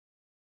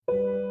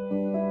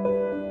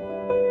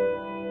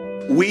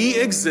We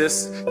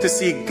exist to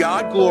see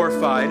God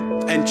glorified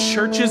and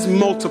churches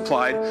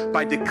multiplied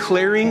by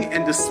declaring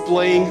and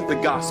displaying the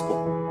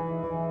gospel.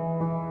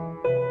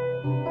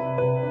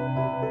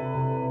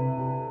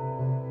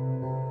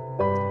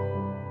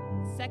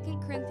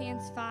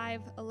 Corinthians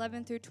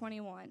 5:11 through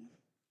 21.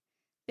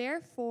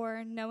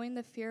 Therefore, knowing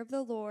the fear of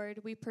the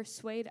Lord, we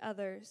persuade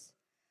others.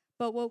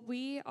 But what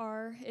we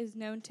are is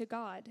known to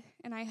God,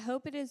 and I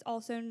hope it is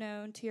also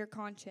known to your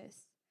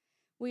conscience.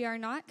 We are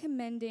not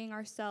commending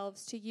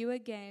ourselves to you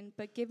again,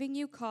 but giving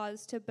you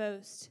cause to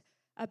boast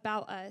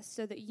about us,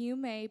 so that you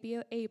may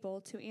be able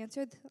to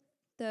answer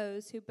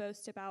those who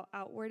boast about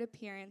outward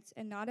appearance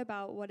and not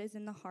about what is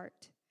in the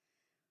heart.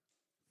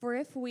 For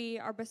if we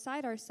are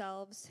beside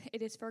ourselves,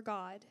 it is for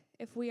God.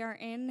 If we are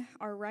in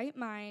our right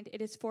mind,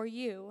 it is for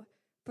you.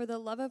 For the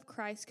love of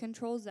Christ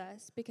controls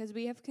us, because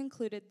we have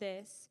concluded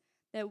this,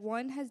 that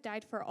one has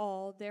died for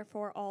all,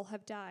 therefore all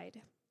have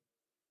died.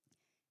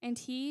 And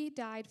he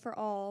died for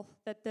all,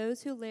 that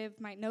those who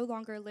live might no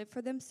longer live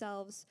for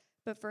themselves,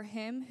 but for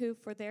him who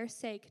for their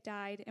sake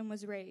died and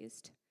was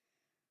raised.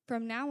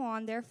 From now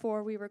on,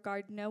 therefore, we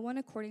regard no one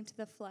according to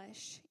the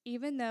flesh.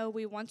 Even though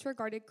we once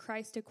regarded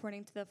Christ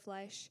according to the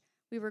flesh,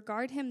 we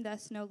regard him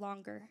thus no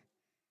longer.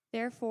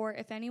 Therefore,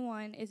 if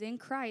anyone is in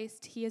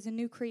Christ, he is a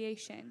new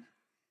creation.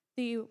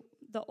 The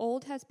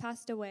old has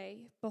passed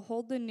away.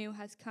 Behold, the new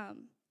has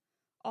come.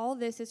 All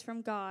this is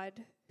from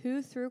God,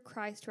 who through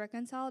Christ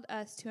reconciled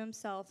us to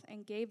himself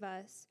and gave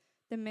us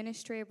the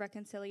ministry of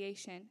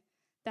reconciliation.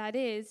 That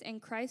is, in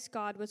Christ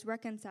God was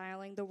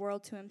reconciling the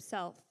world to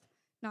himself,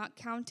 not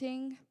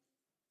counting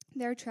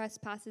their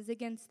trespasses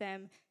against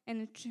them,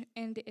 and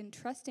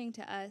entrusting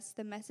to us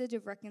the message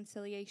of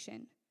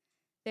reconciliation.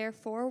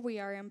 Therefore, we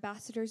are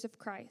ambassadors of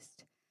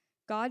Christ,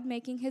 God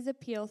making his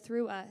appeal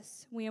through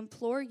us. We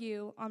implore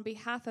you, on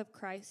behalf of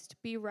Christ,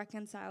 be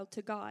reconciled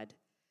to God.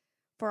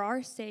 For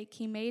our sake,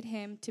 he made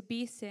him to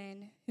be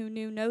sin who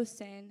knew no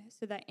sin,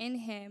 so that in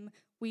him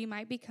we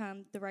might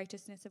become the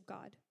righteousness of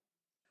God.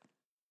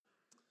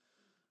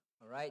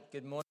 All right,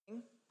 good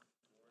morning.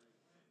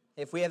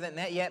 If we haven't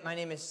met yet, my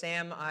name is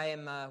Sam. I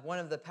am one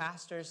of the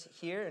pastors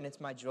here, and it's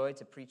my joy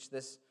to preach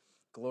this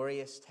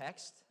glorious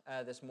text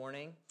this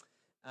morning.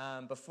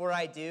 Before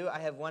I do, I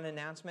have one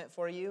announcement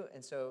for you,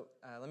 and so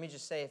let me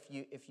just say,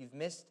 if you've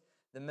missed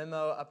the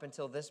memo up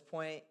until this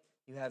point,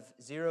 you have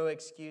zero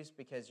excuse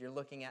because you're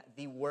looking at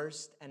the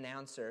worst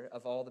announcer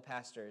of all the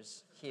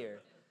pastors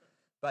here.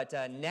 But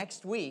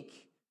next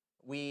week,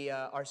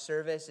 our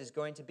service is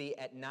going to be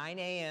at 9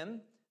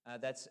 a.m.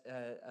 That's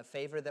a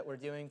favor that we're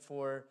doing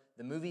for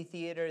the movie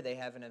theater. They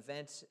have an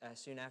event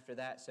soon after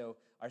that, so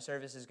our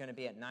service is going to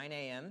be at 9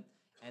 a.m.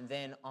 And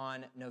then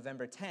on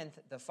November 10th,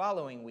 the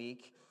following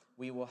week,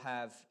 we will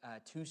have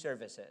two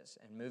services.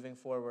 And moving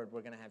forward,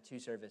 we're going to have two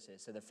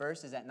services. So the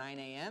first is at 9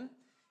 a.m.,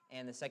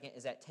 and the second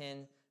is at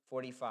 10:45.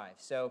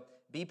 So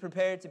be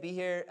prepared to be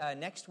here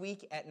next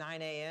week at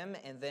 9 a.m.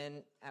 and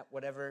then at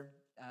whatever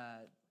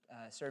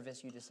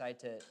service you decide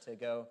to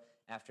go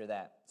after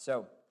that.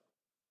 So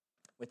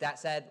with that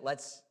said,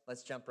 let's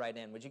jump right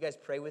in. Would you guys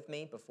pray with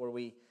me before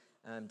we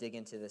dig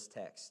into this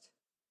text?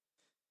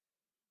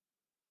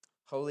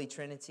 Holy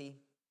Trinity,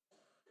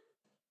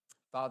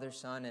 Father,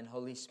 Son, and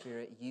Holy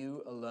Spirit,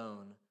 you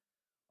alone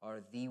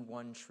are the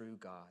one true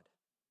God.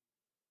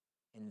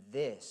 And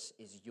this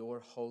is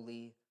your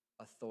holy,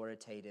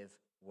 authoritative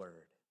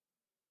word.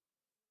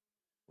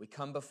 We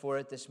come before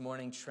it this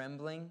morning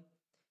trembling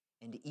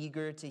and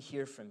eager to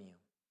hear from you.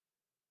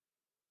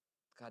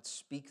 God,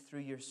 speak through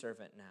your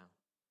servant now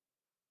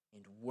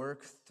and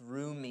work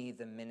through me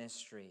the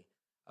ministry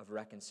of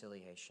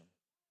reconciliation.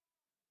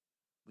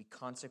 We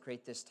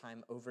consecrate this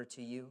time over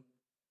to you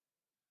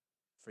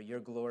for your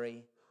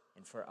glory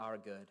and for our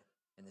good,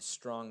 in the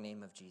strong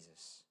name of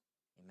Jesus.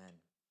 Amen.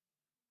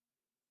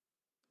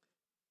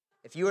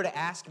 If you were to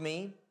ask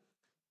me,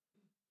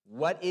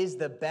 what is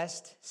the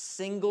best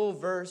single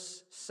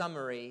verse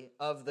summary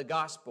of the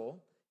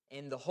gospel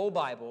in the whole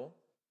Bible,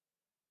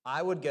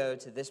 I would go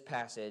to this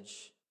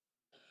passage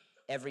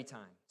every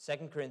time.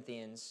 2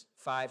 Corinthians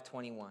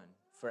 5:21.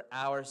 For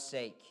our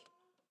sake,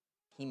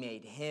 he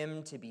made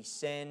him to be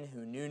sin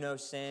who knew no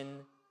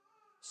sin,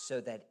 so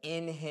that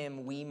in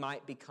him we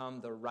might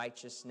become the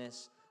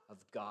righteousness of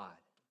God.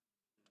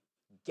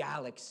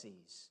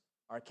 Galaxies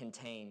are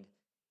contained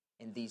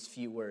in these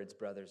few words,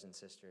 brothers and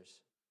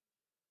sisters.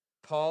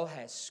 Paul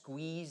has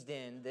squeezed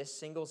in this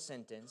single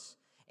sentence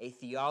a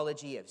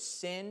theology of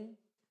sin,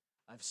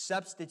 of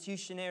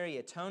substitutionary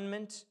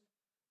atonement,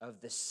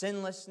 of the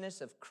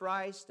sinlessness of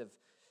Christ, of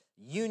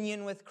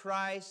union with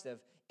Christ,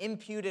 of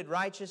imputed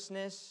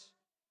righteousness.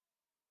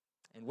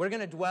 And we're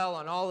going to dwell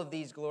on all of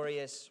these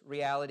glorious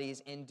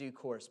realities in due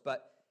course.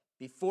 But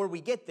before we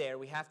get there,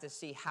 we have to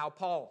see how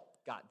Paul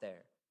got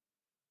there.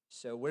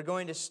 So we're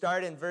going to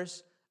start in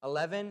verse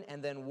 11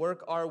 and then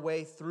work our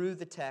way through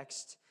the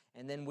text.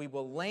 And then we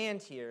will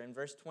land here in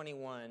verse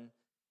 21,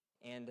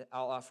 and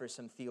I'll offer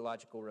some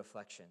theological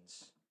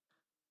reflections.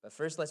 But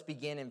first, let's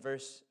begin in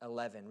verse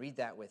 11. Read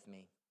that with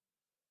me.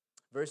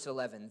 Verse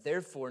 11,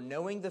 therefore,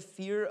 knowing the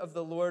fear of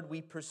the Lord,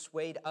 we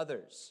persuade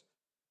others.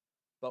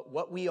 But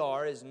what we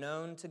are is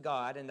known to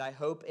God, and I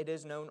hope it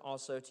is known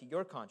also to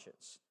your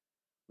conscience.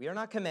 We are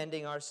not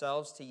commending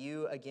ourselves to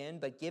you again,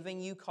 but giving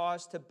you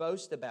cause to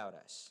boast about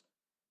us,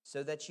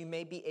 so that you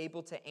may be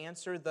able to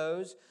answer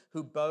those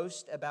who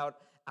boast about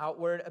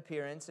outward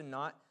appearance and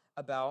not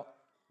about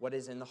what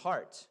is in the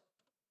heart.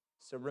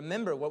 So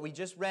remember what we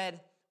just read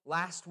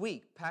last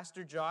week.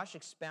 Pastor Josh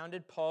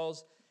expounded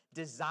Paul's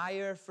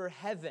desire for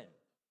heaven,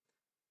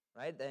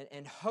 right?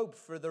 And hope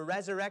for the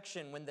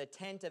resurrection when the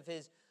tent of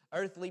his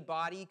earthly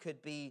body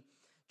could be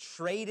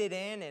traded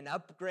in and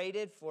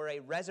upgraded for a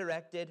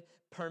resurrected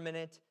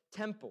permanent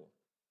temple,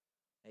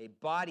 a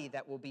body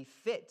that will be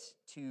fit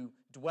to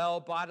dwell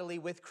bodily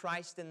with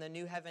Christ in the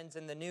new heavens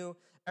and the new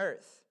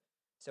earth.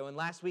 So in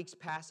last week's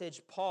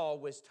passage, Paul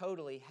was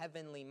totally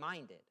heavenly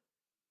minded.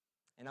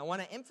 And I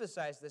want to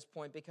emphasize this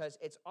point because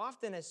it's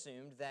often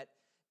assumed that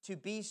to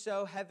be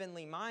so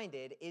heavenly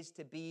minded is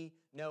to be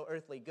no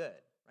earthly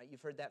good, right?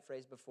 You've heard that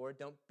phrase before.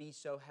 Don't be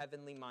so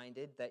heavenly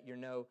minded that you're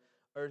no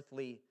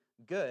earthly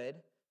good.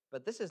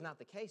 But this is not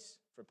the case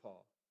for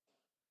Paul.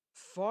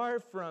 Far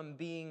from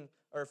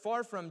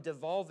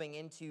devolving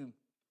into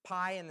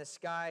pie in the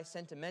sky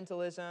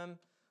sentimentalism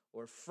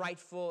or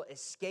frightful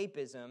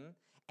escapism,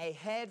 a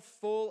head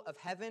full of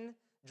heaven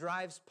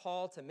drives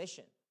Paul to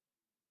mission.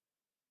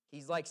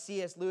 He's like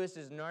C.S.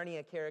 Lewis's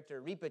Narnia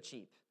character,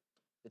 Reepicheep,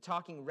 the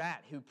talking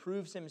rat who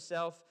proves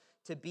himself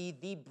to be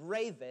the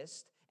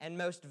bravest and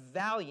most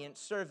valiant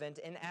servant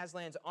in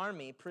Aslan's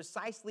army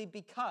precisely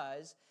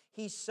because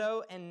he's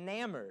so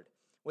enamored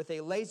with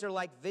a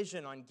laser-like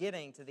vision on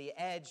getting to the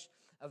edge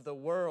of the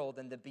world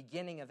and the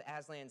beginning of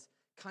Aslan's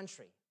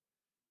country.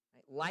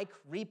 Like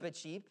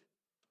Reepicheep,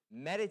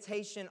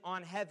 meditation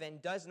on heaven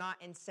does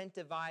not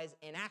incentivize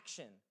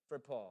inaction for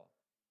Paul.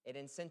 It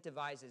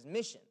incentivizes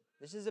mission.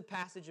 This is a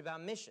passage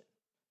about mission.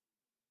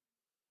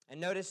 And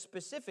notice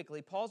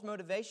specifically, Paul's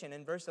motivation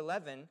in verse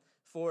 11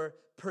 for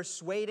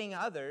persuading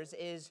others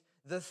is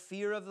the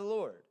fear of the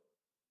Lord.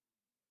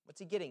 What's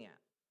he getting at?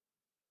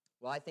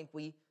 Well, I think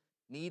we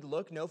need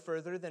look no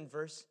further than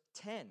verse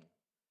 10.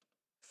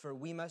 For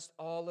we must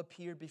all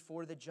appear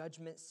before the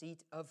judgment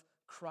seat of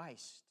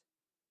Christ,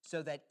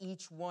 so that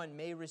each one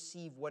may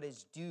receive what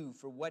is due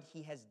for what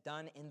he has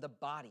done in the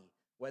body,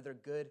 whether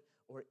good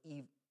or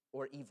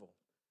evil.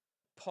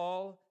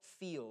 Paul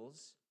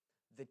feels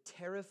the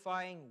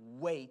terrifying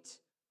weight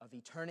of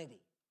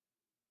eternity.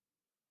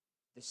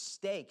 The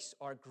stakes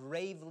are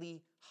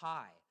gravely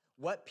high.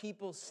 What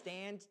people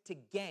stand to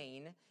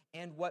gain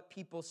and what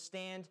people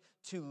stand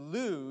to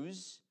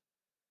lose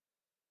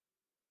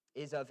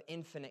is of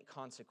infinite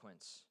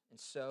consequence. And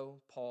so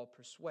Paul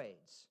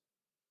persuades.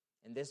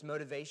 And this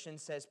motivation,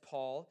 says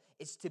Paul,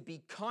 is to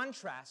be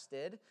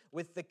contrasted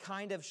with the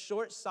kind of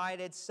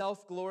short-sighted,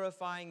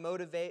 self-glorifying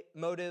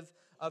motive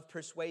of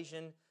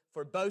persuasion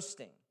for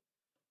boasting,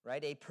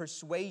 right? A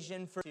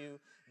persuasion for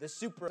the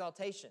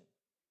super-exaltation.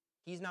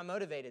 He's not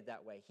motivated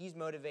that way. He's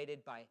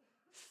motivated by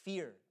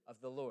fear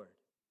of the Lord.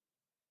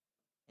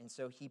 And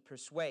so he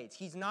persuades.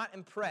 He's not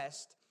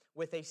impressed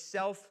with a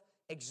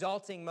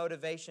self-exalting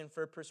motivation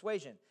for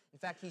persuasion. In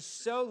fact, he's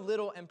so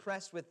little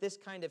impressed with this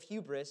kind of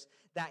hubris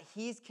that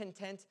he's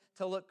content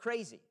to look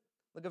crazy.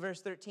 Look at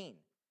verse 13.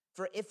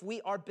 For if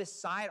we are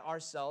beside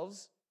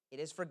ourselves, it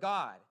is for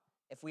God.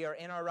 If we are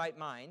in our right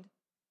mind,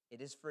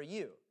 it is for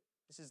you.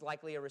 This is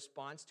likely a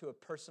response to a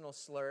personal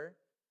slur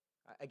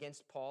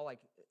against Paul. Like,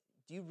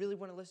 do you really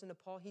want to listen to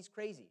Paul? He's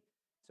crazy.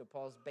 So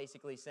Paul's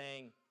basically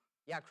saying,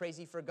 yeah,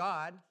 crazy for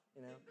God,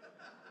 you know.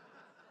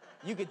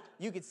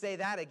 You could say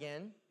that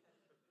again.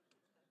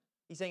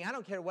 He's saying, I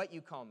don't care what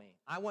you call me.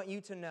 I want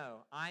you to know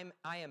I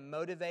am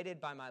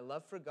motivated by my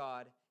love for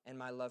God and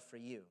my love for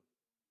you.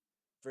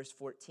 Verse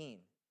 14,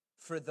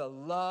 for the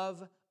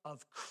love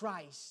of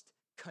Christ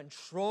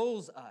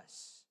controls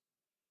us,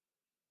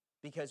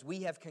 because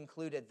we have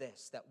concluded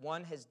this, that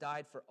one has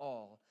died for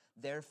all,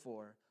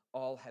 therefore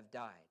all have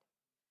died.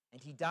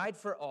 And he died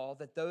for all,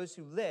 that those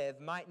who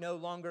live might no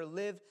longer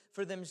live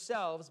for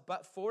themselves,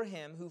 but for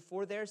him who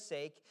for their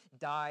sake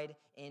died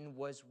and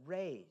was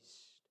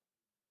raised.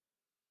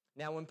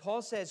 Now, when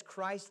Paul says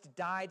Christ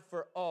died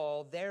for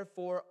all,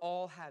 therefore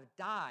all have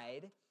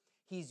died,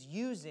 he's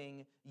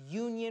using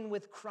union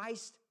with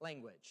Christ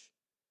language,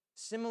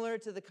 similar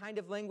to the kind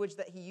of language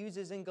that he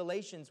uses in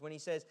Galatians when he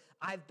says,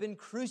 I've been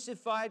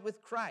crucified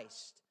with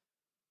Christ,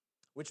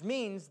 which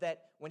means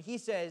that when he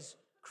says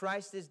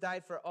Christ has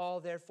died for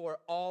all, therefore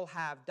all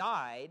have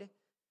died,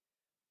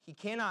 he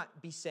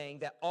cannot be saying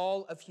that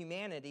all of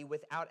humanity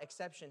without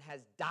exception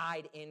has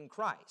died in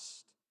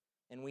Christ.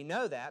 And we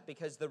know that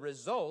because the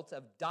result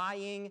of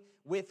dying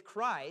with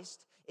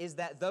Christ is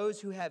that those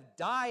who have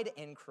died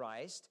in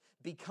Christ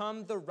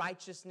become the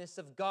righteousness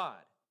of God.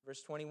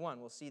 Verse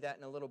 21, we'll see that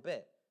in a little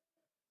bit.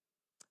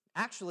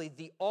 Actually,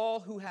 the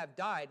all who have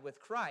died with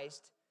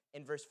Christ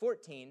in verse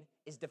 14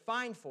 is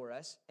defined for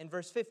us in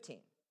verse 15.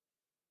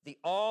 The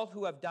all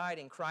who have died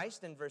in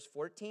Christ in verse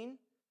 14,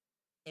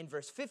 in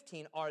verse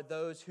 15 are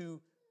those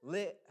who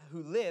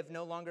who live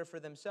no longer for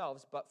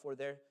themselves, but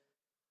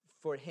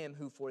for him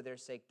who for their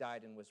sake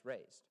died and was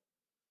raised.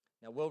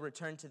 Now, we'll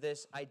return to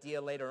this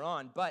idea later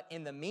on, but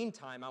in the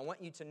meantime, I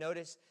want you to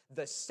notice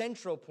the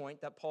central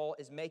point that Paul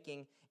is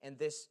making in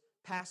this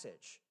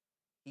passage.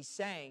 He's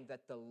saying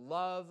that the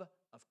love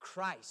of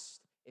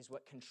Christ is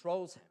what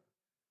controls him.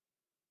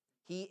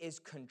 He is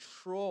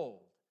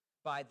controlled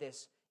by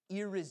this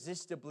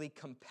irresistibly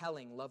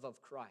compelling love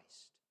of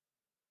Christ.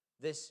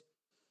 This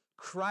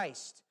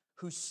Christ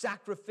who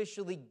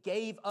sacrificially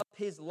gave up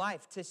his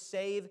life to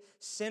save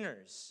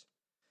sinners.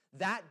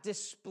 That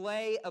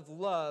display of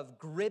love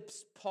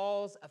grips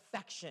Paul's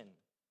affection,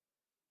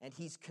 and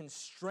he's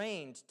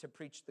constrained to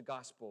preach the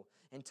gospel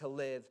and to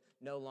live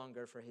no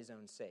longer for his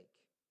own sake.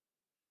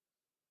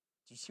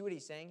 Do you see what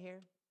he's saying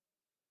here?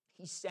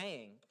 He's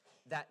saying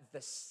that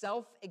the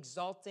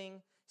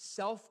self-exalting,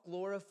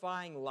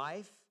 self-glorifying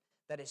life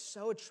that is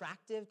so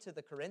attractive to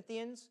the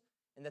Corinthians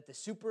and that the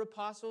super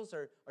apostles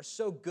are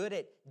so good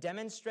at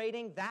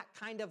demonstrating, that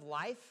kind of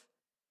life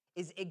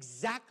is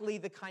exactly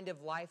the kind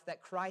of life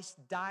that Christ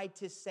died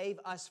to save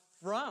us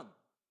from.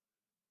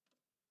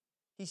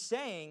 He's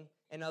saying,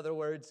 in other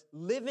words,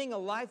 living a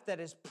life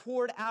that is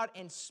poured out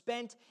and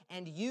spent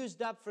and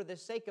used up for the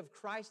sake of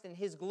Christ and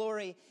his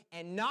glory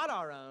and not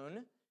our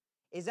own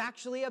is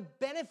actually a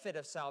benefit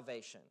of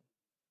salvation.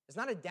 It's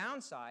not a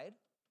downside.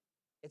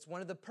 It's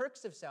one of the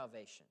perks of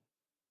salvation.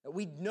 That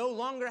we no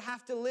longer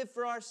have to live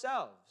for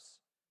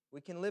ourselves.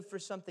 We can live for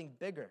something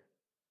bigger.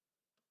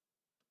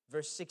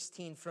 Verse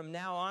 16, from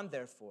now on,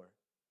 therefore,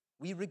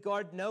 we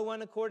regard no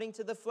one according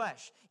to the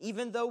flesh.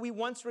 Even though we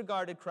once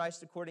regarded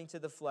Christ according to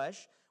the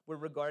flesh, we're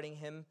regarding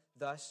him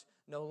thus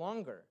no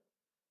longer.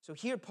 So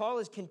here Paul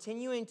is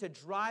continuing to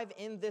drive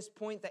in this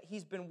point that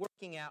he's been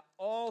working at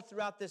all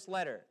throughout this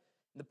letter.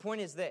 The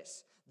point is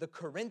this: the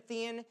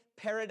Corinthian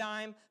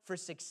paradigm for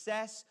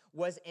success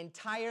was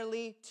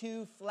entirely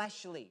too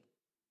fleshly.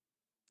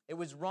 It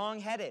was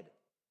wrong-headed.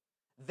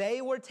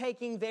 They were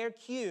taking their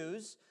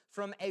cues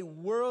from a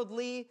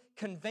worldly,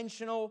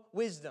 conventional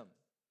wisdom.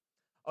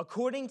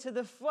 According to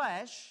the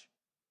flesh,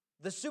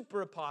 the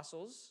super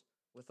apostles,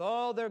 with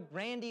all their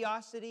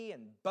grandiosity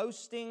and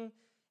boasting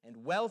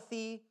and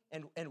wealthy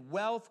and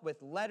wealth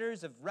with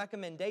letters of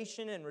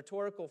recommendation and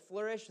rhetorical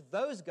flourish,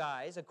 those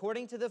guys,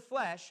 according to the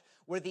flesh,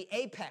 were the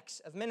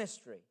apex of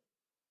ministry.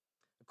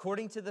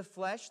 According to the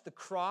flesh, the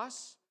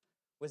cross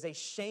was a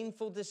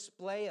shameful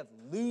display of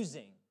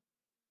losing.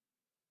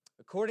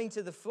 According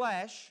to the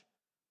flesh,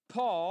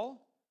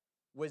 Paul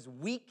was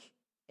weak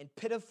and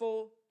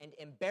pitiful and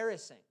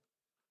embarrassing.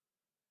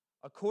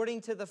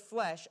 According to the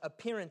flesh,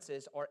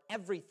 appearances are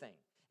everything.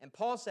 And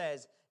Paul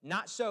says,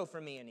 not so for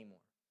me anymore.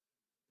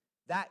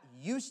 That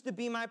used to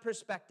be my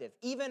perspective,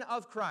 even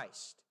of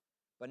Christ,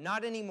 but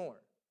not anymore.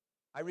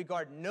 I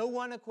regard no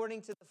one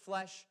according to the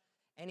flesh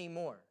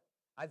anymore.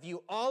 I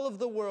view all of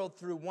the world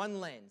through one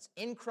lens,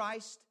 in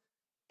Christ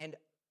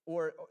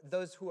or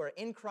those who are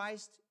in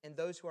Christ and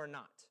those who are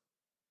not.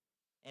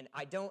 And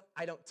I don't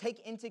take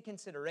into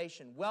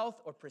consideration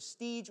wealth or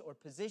prestige or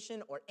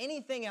position or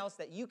anything else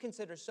that you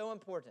consider so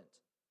important.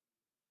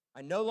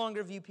 I no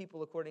longer view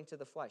people according to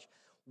the flesh.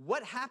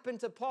 What happened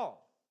to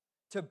Paul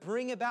to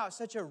bring about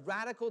such a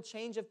radical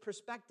change of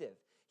perspective?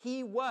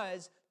 He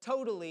was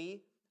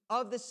totally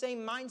of the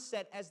same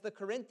mindset as the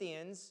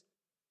Corinthians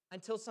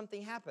until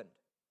something happened.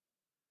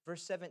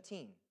 Verse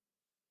 17.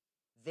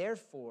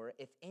 Therefore,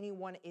 if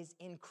anyone is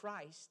in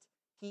Christ,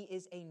 he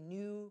is a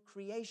new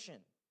creation.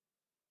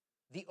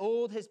 The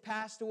old has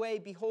passed away.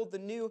 Behold, the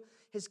new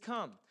has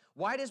come.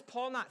 Why does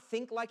Paul not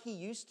think like he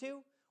used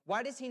to?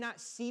 Why does he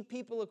not see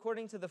people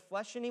according to the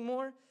flesh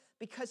anymore?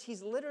 Because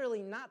he's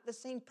literally not the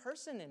same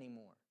person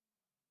anymore.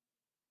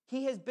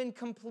 He has been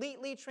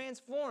completely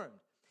transformed.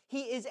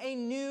 He is a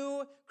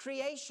new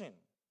creation.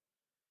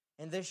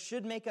 And this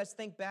should make us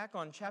think back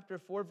on chapter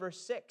 4, verse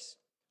 6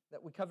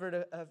 that we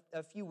covered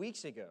a few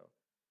weeks ago,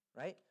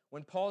 right?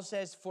 When Paul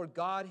says, for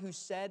God who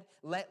said,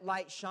 let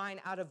light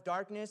shine out of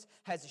darkness,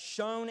 has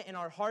shone in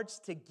our hearts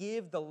to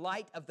give the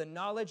light of the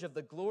knowledge of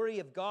the glory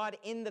of God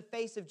in the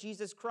face of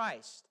Jesus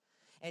Christ.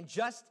 And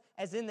just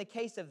as in the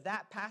case of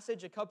that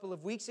passage a couple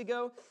of weeks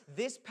ago,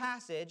 this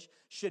passage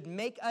should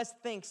make us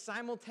think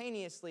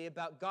simultaneously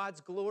about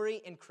God's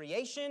glory in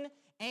creation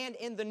and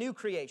in the new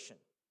creation.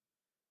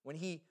 When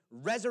he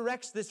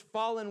resurrects this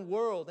fallen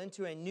world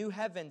into a new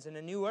heavens and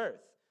a new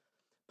earth.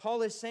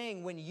 Paul is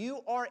saying when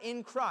you are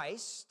in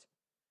Christ,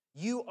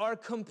 you are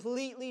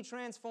completely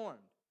transformed,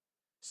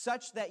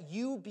 such that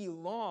you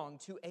belong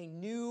to a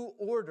new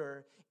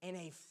order in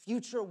a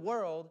future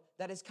world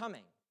that is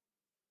coming.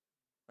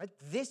 Right?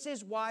 This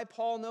is why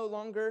Paul no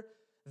longer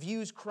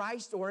views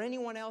Christ or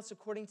anyone else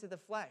according to the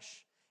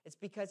flesh. It's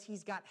because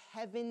he's got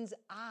heaven's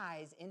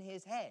eyes in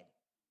his head.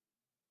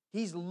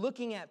 He's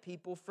looking at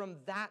people from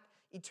that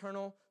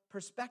eternal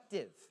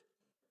perspective.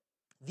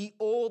 The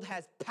old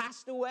has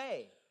passed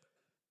away.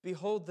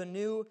 Behold, the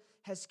new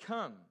has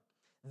come.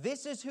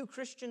 This is who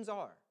Christians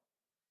are.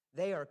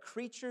 They are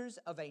creatures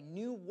of a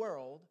new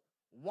world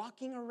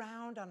walking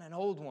around on an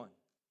old one.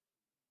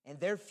 and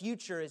their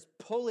future is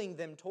pulling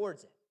them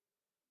towards it.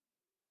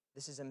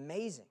 This is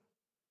amazing.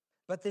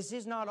 But this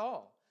is not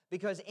all,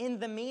 because in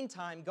the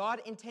meantime,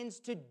 God intends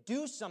to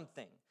do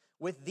something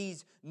with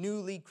these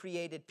newly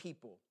created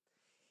people.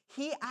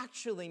 He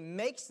actually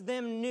makes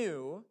them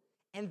new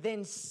and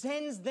then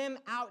sends them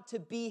out to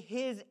be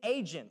his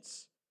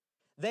agents.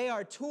 They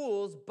are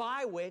tools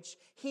by which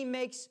he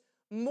makes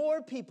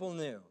more people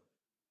new.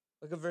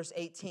 Look at verse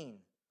 18.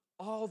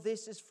 All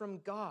this is from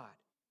God,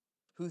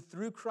 who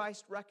through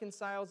Christ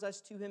reconciles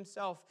us to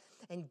himself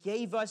and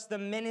gave us the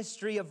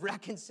ministry of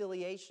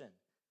reconciliation.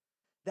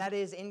 That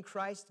is, in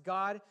Christ,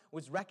 God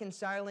was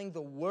reconciling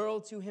the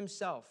world to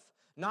himself,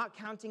 not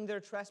counting their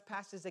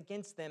trespasses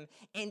against them,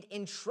 and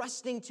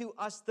entrusting to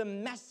us the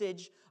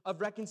message of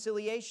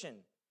reconciliation.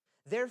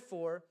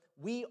 Therefore,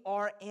 we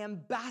are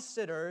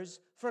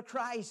ambassadors for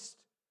Christ,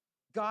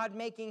 God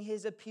making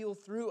his appeal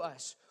through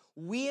us.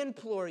 We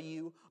implore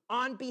you,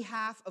 on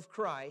behalf of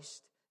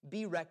Christ,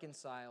 be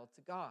reconciled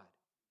to God.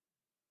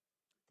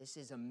 This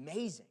is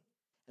amazing.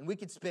 And we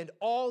could spend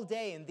all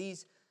day in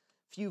these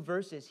few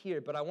verses here,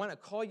 but I want to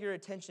call your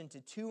attention to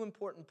two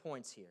important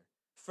points here.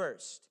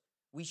 First,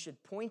 we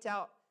should point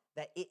out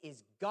that it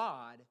is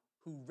God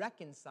who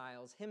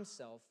reconciles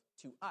himself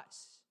to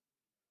us,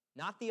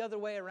 not the other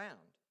way around.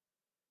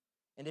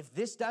 And if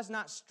this does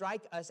not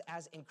strike us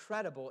as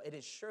incredible, it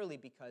is surely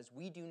because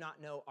we do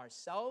not know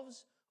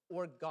ourselves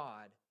or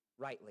God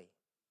rightly.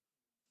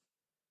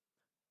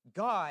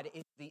 God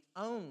is the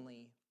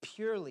only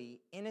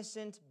purely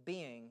innocent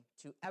being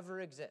to ever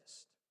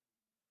exist.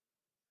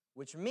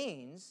 Which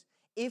means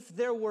if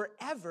there were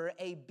ever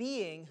a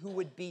being who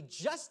would be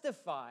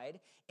justified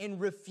in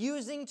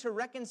refusing to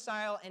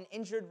reconcile an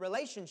injured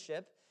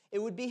relationship,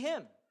 it would be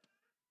him.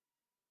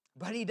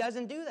 But he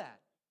doesn't do that.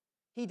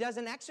 He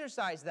doesn't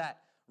exercise that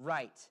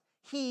right.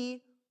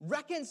 He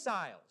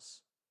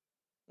reconciles.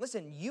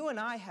 Listen, you and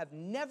I have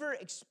never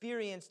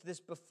experienced this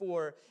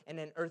before in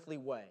an earthly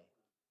way.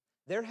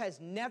 There has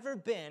never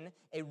been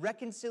a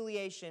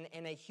reconciliation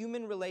in a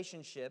human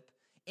relationship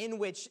in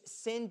which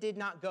sin did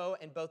not go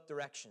in both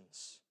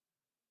directions.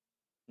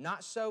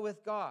 Not so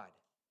with God.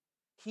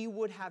 He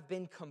would have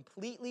been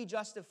completely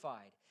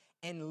justified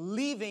and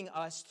leaving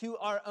us to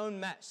our own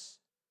mess.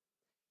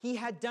 He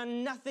had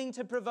done nothing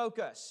to provoke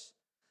us,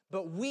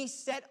 but we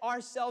set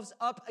ourselves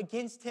up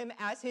against him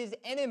as his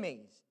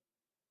enemies.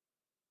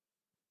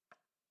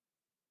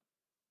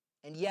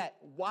 And yet,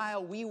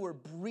 while we were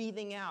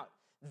breathing out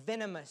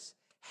venomous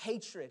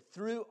hatred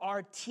through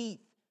our teeth,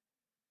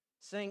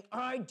 saying,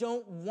 I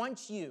don't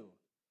want you,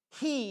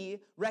 he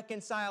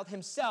reconciled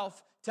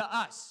himself to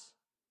us.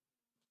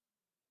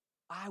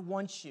 I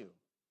want you.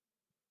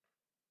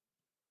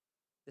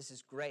 This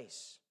is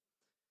grace.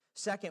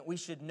 Second, we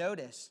should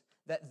notice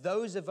that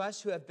those of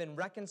us who have been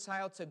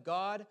reconciled to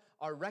God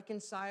are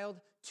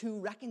reconciled to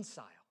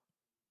reconcile.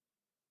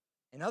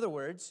 In other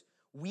words,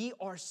 we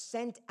are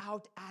sent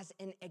out as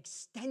an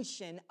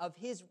extension of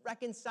his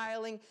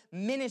reconciling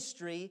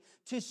ministry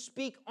to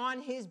speak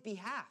on his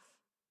behalf.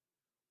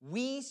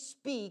 We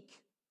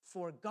speak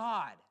for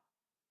God.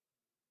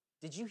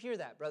 Did you hear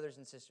that, brothers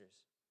and sisters?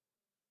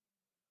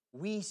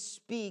 We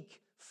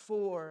speak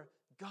for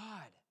God.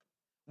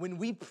 When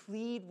we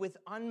plead with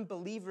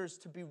unbelievers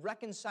to be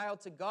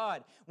reconciled to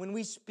God, when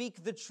we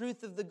speak the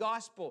truth of the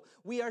gospel,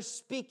 we are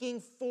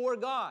speaking for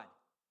God.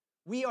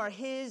 We are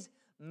his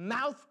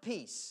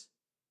mouthpiece.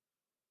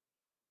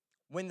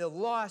 When the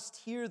lost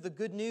hear the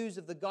good news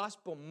of the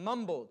gospel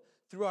mumbled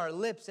through our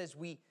lips as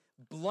we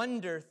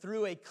blunder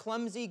through a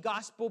clumsy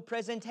gospel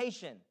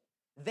presentation,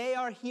 they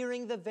are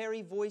hearing the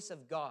very voice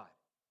of God.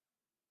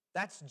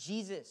 That's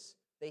Jesus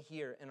they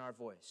hear in our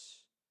voice.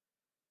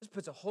 This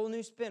puts a whole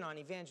new spin on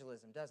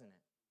evangelism, doesn't it?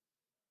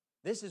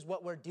 This is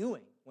what we're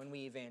doing when we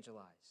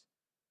evangelize.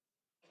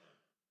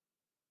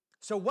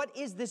 So what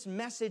is this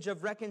message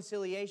of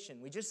reconciliation?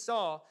 We just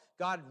saw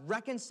God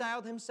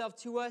reconciled himself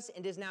to us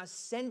and is now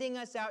sending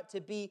us out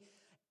to be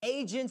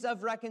agents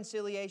of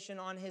reconciliation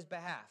on his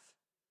behalf.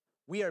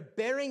 We are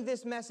bearing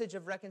this message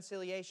of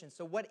reconciliation.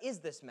 So what is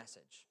this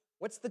message?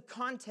 What's the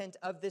content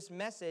of this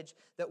message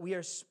that we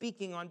are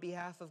speaking on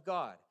behalf of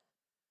God?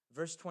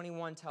 Verse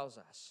 21 tells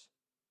us,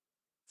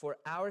 for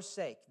our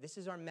sake, this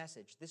is our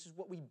message. This is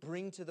what we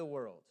bring to the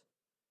world.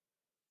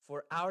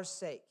 For our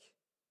sake,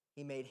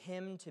 he made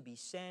him to be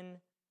sin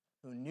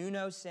who knew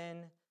no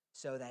sin,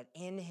 so that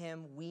in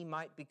him we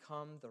might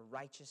become the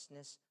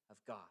righteousness of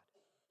God.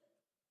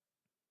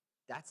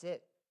 That's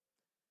it.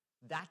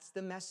 That's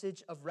the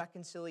message of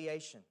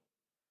reconciliation.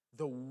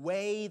 The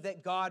way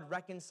that God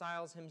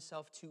reconciles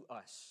himself to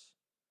us.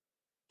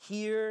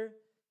 Here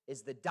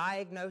is the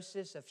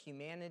diagnosis of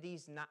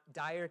humanity's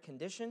dire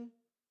condition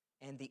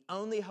and the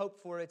only hope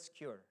for its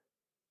cure.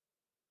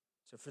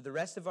 So for the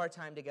rest of our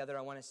time together,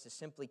 I want us to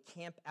simply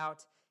camp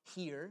out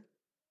here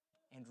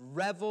and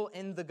revel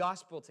in the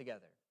gospel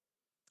together.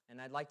 And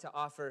I'd like to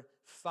offer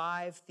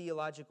 5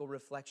 theological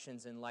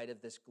reflections in light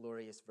of this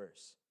glorious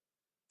verse.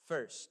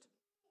 First,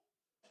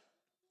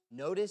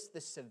 notice the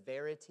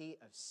severity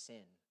of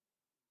sin.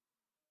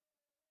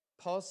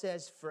 Paul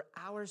says, for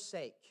our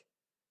sake,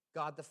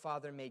 God the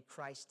Father made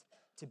Christ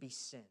to be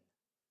sin.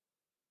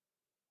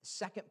 The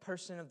second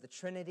person of the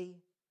Trinity,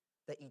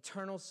 the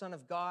eternal Son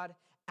of God,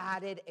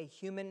 added a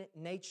human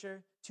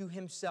nature to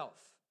himself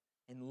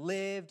and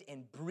lived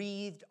and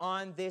breathed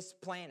on this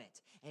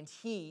planet. And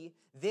he,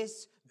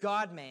 this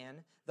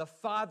God-man, the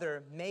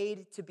Father,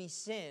 made to be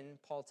sin,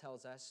 Paul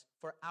tells us,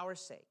 for our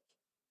sake.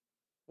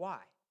 Why?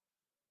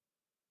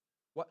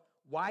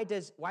 Why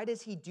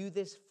does he do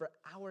this for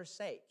our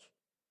sake?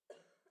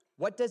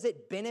 What does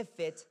it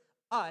benefit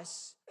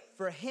us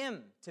for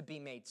him to be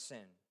made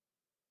sin?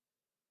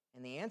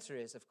 And the answer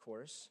is, of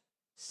course,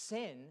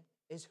 sin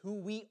is who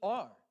we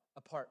are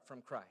apart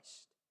from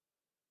Christ.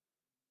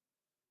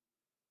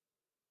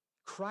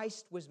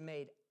 Christ was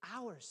made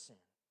our sin.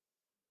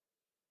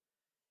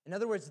 In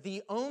other words,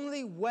 the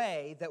only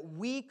way that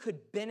we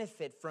could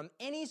benefit from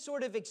any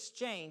sort of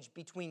exchange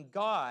between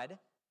God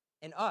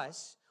and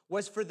us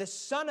was for the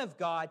Son of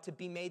God to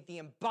be made the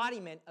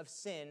embodiment of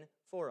sin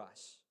for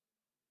us.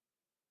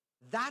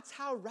 That's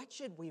how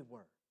wretched we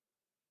were.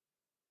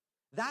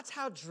 That's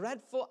how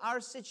dreadful our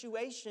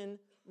situation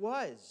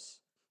was.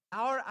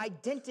 Our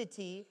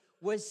identity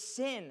was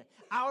sin.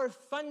 Our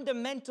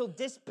fundamental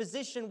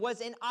disposition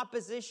was in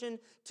opposition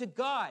to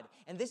God.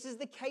 And this is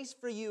the case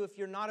for you if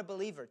you're not a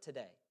believer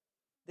today.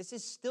 This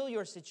is still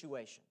your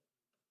situation.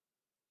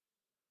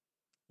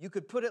 You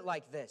could put it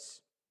like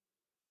this.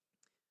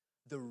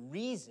 The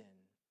reason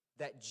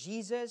that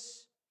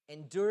Jesus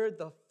endured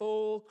the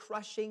full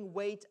crushing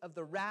weight of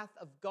the wrath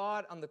of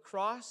God on the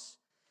cross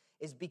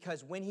is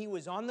because when he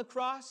was on the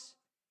cross,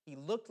 he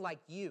looked like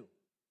you.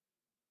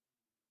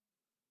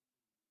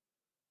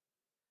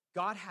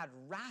 God had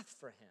wrath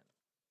for him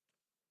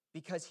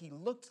because he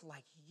looked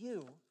like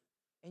you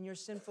in your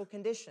sinful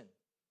condition.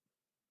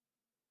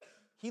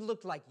 He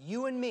looked like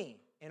you and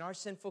me in our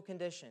sinful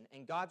condition.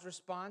 And God's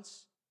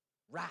response,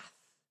 wrath.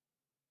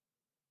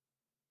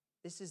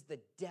 This is the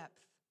depth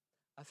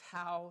of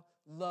how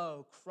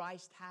low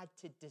Christ had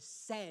to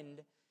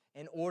descend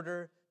in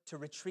order to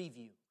retrieve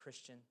you,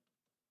 Christian.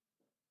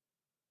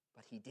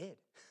 But he did.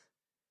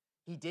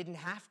 He didn't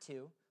have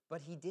to,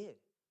 but he did.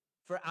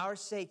 For our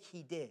sake,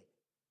 he did.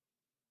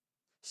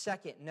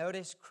 Second,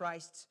 notice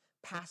Christ's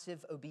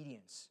passive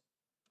obedience.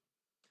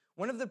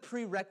 One of the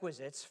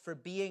prerequisites for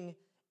being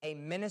a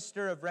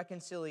minister of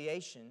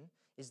reconciliation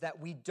is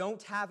that we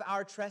don't have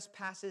our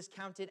trespasses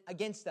counted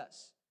against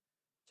us.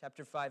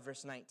 Chapter 5,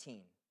 verse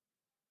 19.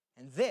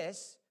 And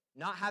this,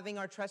 not having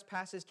our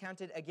trespasses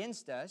counted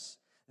against us,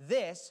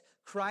 this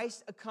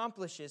Christ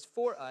accomplishes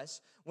for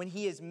us when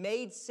he is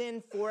made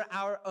sin for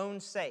our own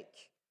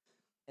sake.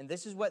 And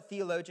this is what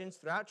theologians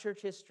throughout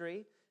church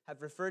history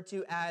have referred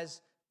to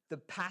as the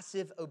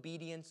passive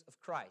obedience of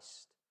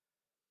Christ.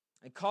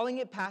 And calling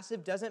it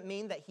passive doesn't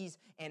mean that he's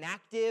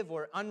inactive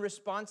or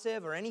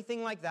unresponsive or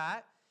anything like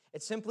that.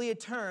 It's simply a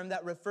term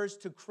that refers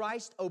to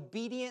Christ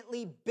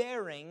obediently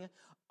bearing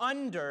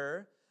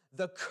under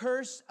the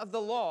curse of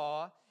the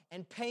law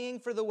and paying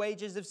for the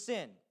wages of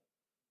sin.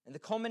 And the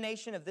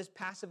culmination of this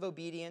passive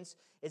obedience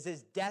is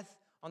his death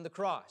on the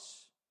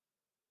cross.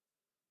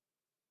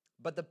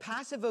 But the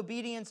passive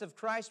obedience of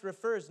Christ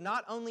refers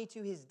not only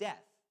to his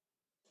death.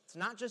 It's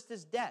not just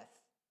his death,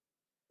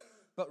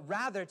 but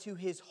rather to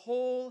his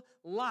whole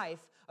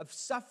life of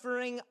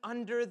suffering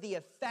under the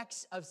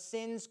effects of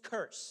sin's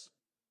curse.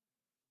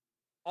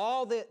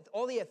 All the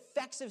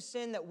effects of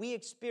sin that we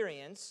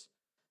experience,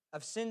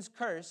 of sin's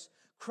curse,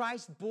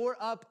 Christ bore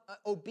up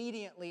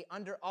obediently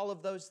under all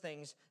of those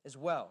things as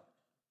well.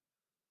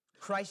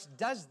 Christ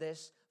does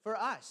this for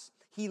us.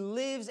 He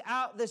lives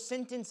out the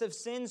sentence of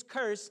sin's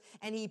curse,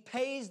 and he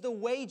pays the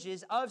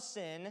wages of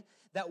sin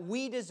that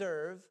we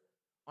deserve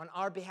on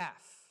our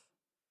behalf.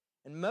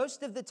 And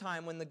most of the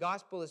time when the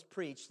gospel is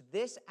preached,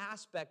 this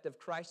aspect of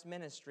Christ's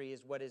ministry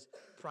is what is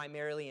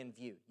primarily in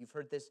view. You've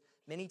heard this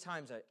many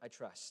times, I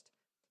trust.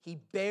 He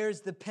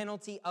bears the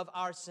penalty of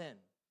our sin.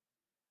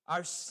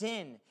 Our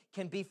sin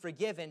can be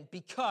forgiven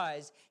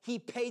because he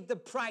paid the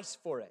price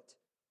for it.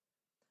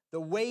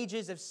 The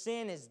wages of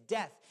sin is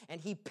death, and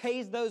he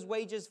pays those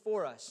wages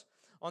for us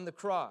on the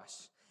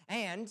cross.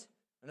 And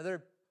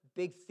another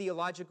big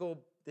theological,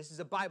 this is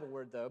a Bible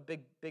word though,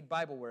 big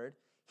Bible word,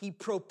 he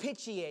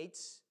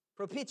propitiates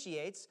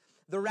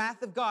the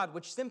wrath of God,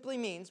 which simply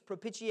means,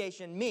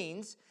 propitiation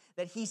means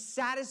that he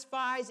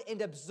satisfies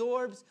and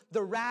absorbs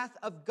the wrath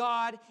of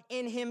God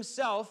in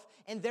himself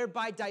and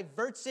thereby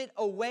diverts it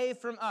away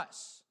from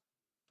us.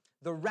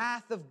 The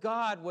wrath of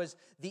God was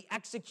the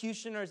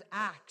executioner's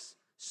axe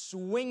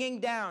swinging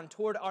down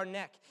toward our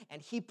neck,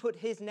 and he put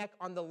his neck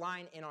on the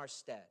line in our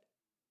stead.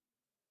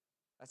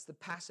 That's the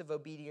passive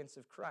obedience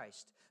of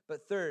Christ.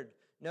 But third,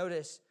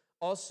 notice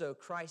also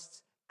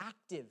Christ's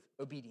active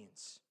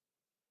obedience.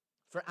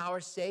 For our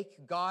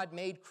sake, God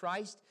made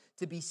Christ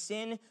to be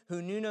sin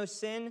who knew no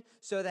sin,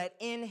 so that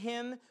in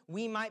him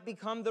we might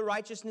become the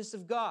righteousness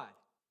of God.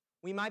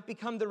 We might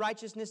become the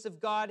righteousness of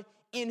God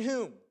in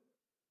whom?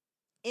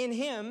 In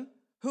him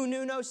who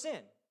knew no sin.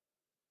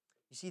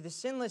 You see, the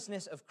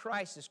sinlessness of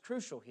Christ is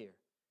crucial here,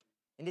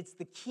 and it's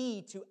the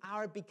key to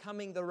our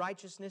becoming the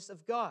righteousness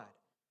of God.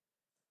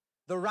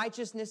 The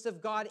righteousness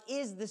of God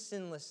is the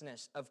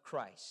sinlessness of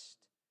Christ.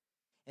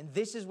 And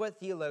this is what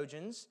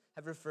theologians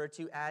have referred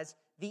to as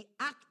the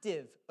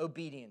active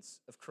obedience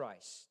of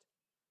Christ.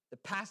 The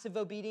passive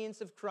obedience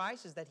of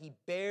Christ is that he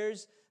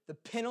bears the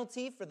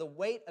penalty for the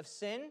weight of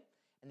sin.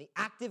 And the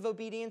active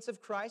obedience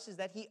of Christ is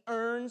that he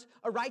earns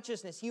a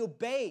righteousness. He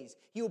obeys.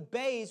 He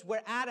obeys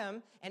where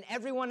Adam and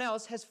everyone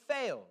else has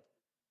failed.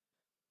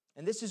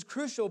 And this is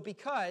crucial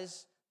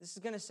because, this is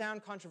going to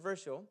sound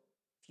controversial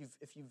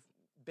if you've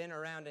been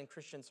around in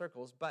Christian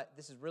circles, but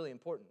this is really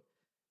important.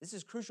 This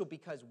is crucial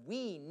because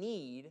we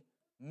need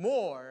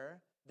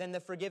more than the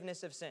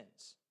forgiveness of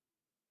sins.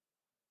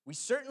 We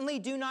certainly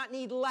do not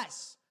need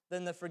less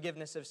than the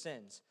forgiveness of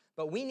sins,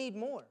 but we need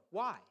more.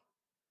 Why?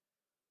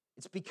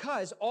 It's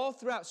because all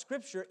throughout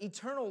Scripture,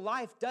 eternal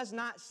life does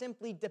not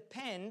simply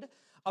depend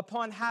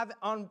upon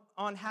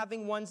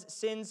having one's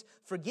sins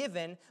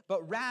forgiven,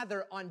 but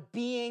rather on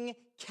being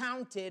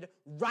counted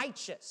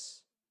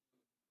righteous.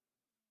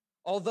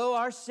 Although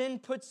our sin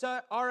puts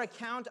our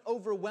account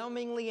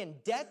overwhelmingly in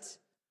debt,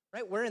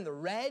 right? We're in the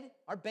red.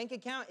 Our bank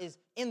account is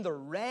in the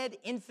red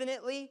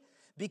infinitely.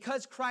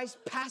 Because Christ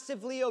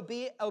passively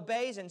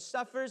obeys and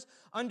suffers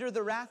under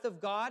the wrath of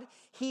God,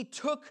 he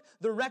took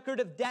the record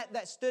of debt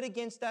that stood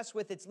against us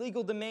with its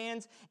legal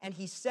demands, and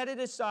he set it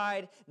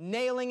aside,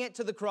 nailing it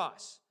to the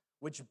cross,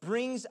 which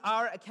brings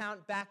our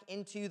account back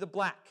into the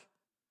black.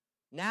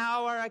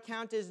 Now our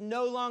account is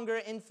no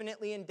longer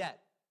infinitely in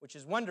debt, which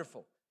is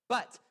wonderful.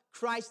 But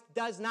Christ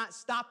does not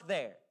stop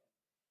there.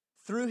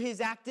 Through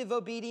his active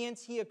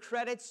obedience, he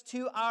accredits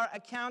to our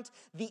account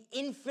the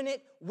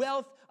infinite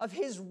wealth of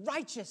his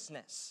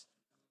righteousness.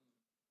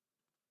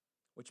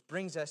 Which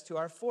brings us to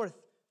our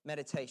fourth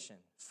meditation.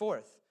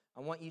 Fourth,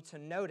 I want you to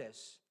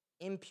notice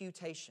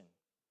imputation.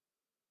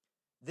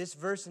 This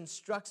verse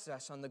instructs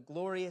us on the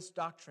glorious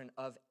doctrine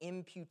of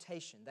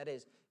imputation. That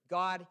is,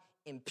 God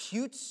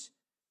imputes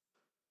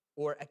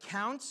or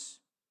accounts,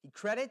 he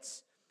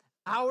credits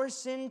our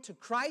sin to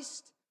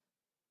Christ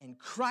and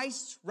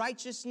Christ's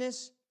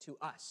righteousness to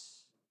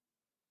us.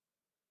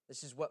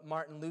 This is what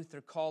Martin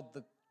Luther called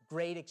the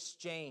great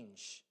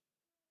exchange.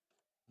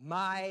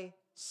 My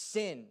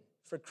sin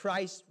for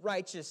Christ's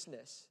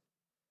righteousness.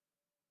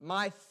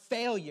 My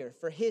failure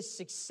for his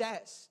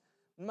success.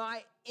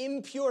 My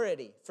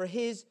impurity for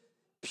his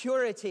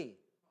purity.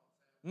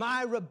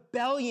 My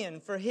rebellion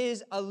for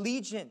his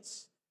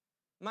allegiance.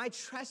 My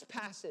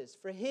trespasses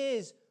for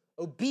his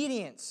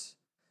obedience.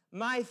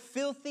 My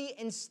filthy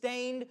and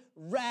stained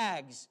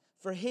rags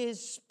for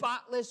his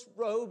spotless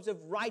robes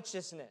of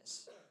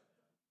righteousness.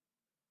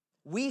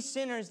 We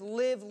sinners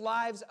live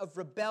lives of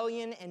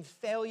rebellion and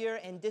failure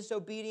and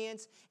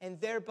disobedience and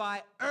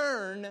thereby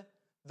earn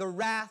the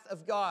wrath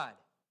of God.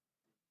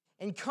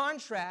 In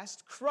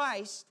contrast,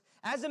 Christ,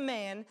 as a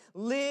man,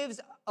 lives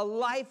a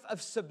life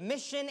of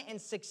submission and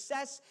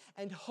success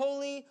and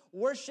holy,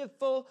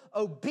 worshipful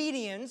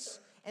obedience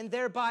and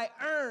thereby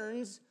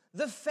earns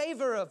the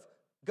favor of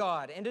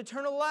God and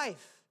eternal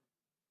life.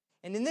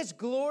 And in this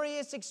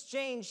glorious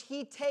exchange,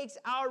 he takes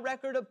our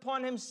record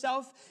upon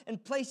himself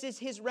and places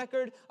his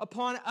record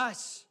upon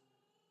us.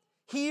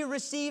 He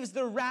receives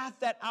the wrath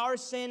that our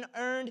sin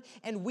earned,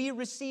 and we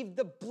receive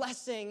the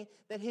blessing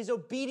that his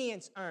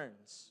obedience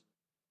earns.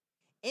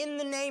 In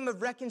the name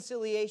of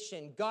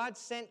reconciliation, God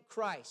sent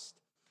Christ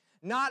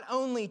not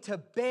only to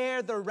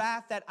bear the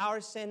wrath that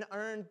our sin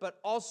earned, but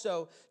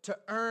also to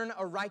earn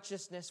a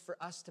righteousness for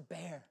us to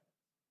bear.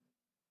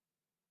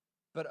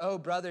 But oh,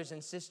 brothers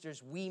and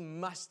sisters, we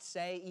must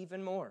say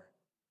even more.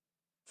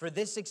 For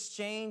this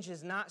exchange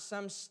is not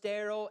some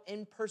sterile,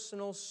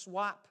 impersonal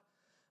swap,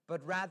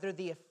 but rather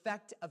the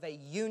effect of a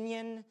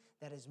union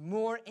that is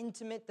more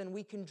intimate than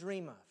we can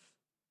dream of.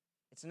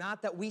 It's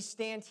not that we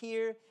stand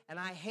here and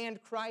I hand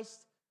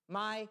Christ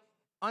my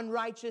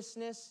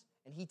unrighteousness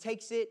and he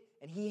takes it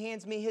and he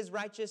hands me his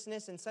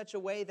righteousness in such a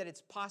way that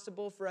it's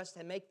possible for us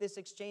to make this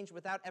exchange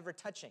without ever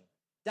touching.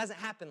 It doesn't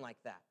happen like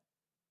that.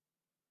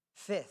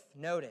 Fifth,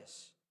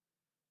 notice,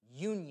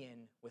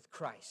 union with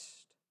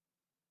Christ.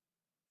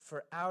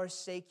 For our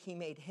sake he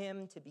made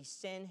him to be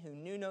sin who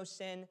knew no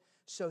sin,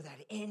 so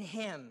that in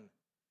him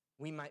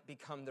we might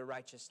become the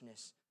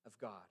righteousness of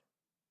God.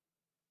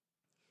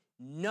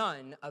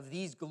 None of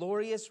these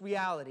glorious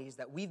realities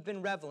that we've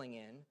been reveling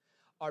in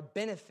are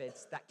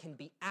benefits that can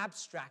be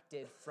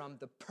abstracted from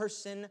the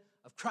person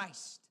of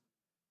Christ.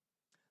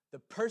 The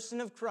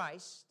person of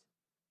Christ,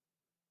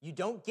 you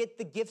don't get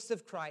the gifts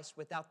of Christ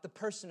without the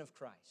person of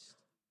Christ.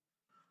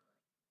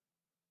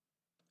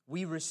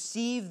 We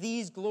receive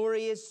these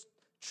glorious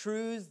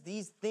truths,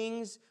 these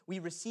things, we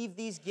receive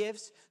these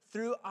gifts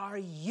through our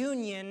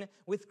union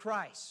with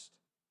Christ.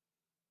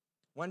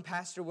 One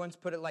pastor once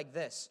put it like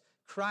this: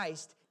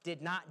 Christ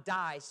did not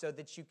die so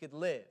that you could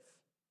live.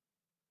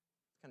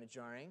 It's kind of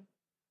jarring.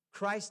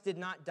 Christ did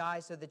not die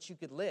so that you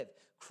could live.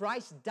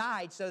 Christ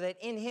died so that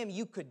in him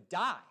you could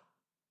die.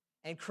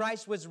 And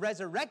Christ was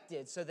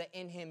resurrected so that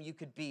in him you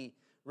could be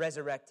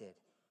resurrected.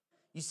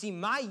 You see,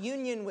 my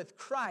union with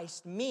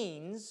Christ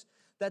means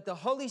that the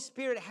Holy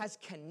Spirit has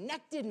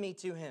connected me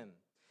to him,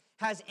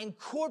 has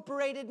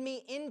incorporated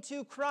me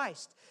into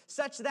Christ,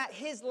 such that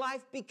his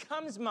life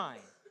becomes mine,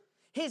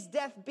 his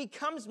death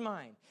becomes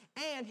mine,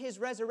 and his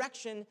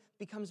resurrection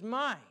becomes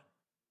mine.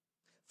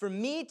 For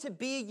me to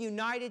be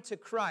united to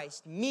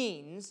Christ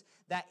means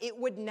that it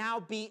would now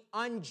be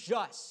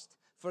unjust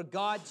for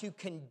God to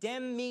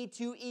condemn me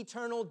to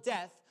eternal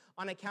death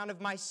on account of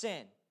my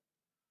sin.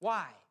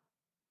 Why?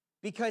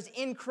 Because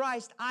in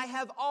Christ, I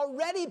have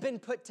already been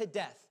put to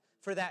death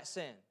for that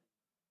sin.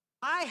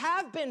 I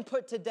have been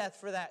put to death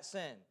for that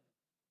sin.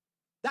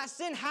 That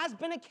sin has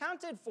been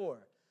accounted for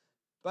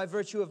by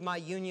virtue of my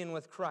union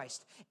with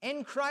Christ.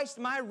 In Christ,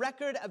 my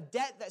record of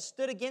debt that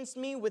stood against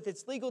me with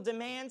its legal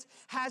demands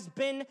has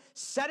been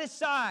set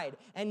aside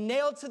and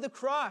nailed to the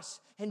cross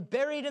and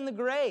buried in the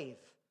grave.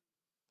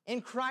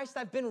 In Christ,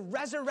 I've been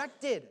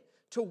resurrected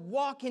to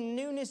walk in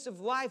newness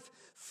of life,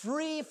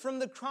 free from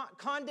the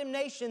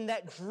condemnation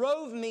that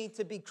drove me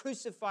to be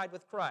crucified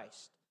with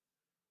Christ.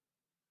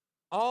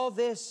 All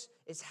this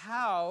is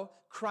how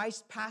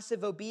Christ's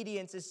passive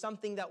obedience is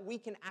something that we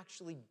can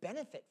actually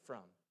benefit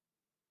from.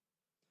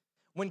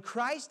 When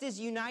Christ is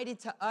united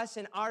to us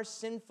in our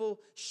sinful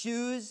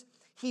shoes,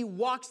 he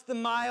walks the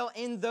mile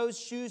in those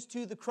shoes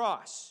to the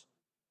cross,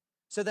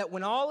 so that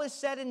when all is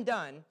said and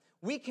done,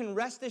 we can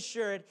rest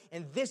assured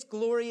in this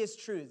glorious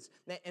truths.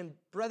 And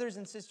brothers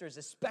and sisters,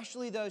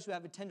 especially those who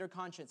have a tender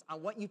conscience, I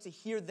want you to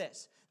hear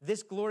this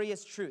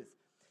glorious truth.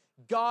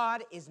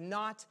 God is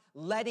not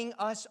letting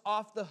us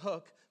off the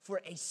hook for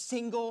a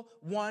single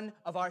one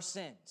of our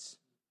sins.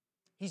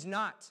 He's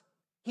not.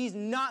 He's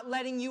not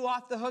letting you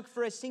off the hook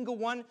for a single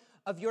one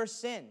of your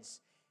sins.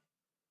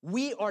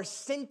 We are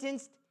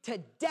sentenced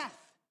to death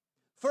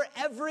for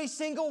every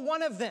single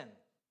one of them,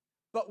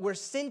 but we're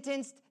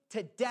sentenced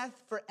to death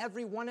for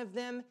every one of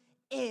them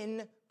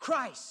in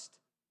Christ.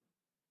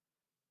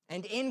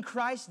 And in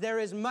Christ, there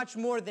is much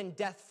more than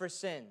death for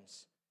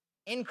sins.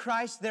 In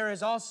Christ, there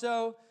is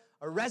also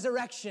a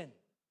resurrection,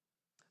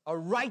 a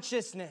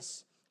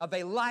righteousness of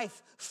a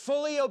life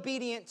fully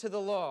obedient to the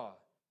law,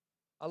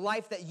 a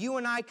life that you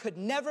and I could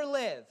never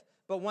live,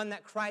 but one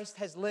that Christ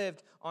has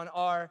lived on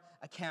our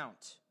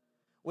account.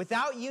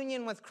 Without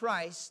union with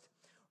Christ,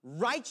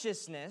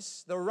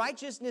 righteousness, the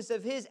righteousness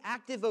of his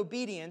active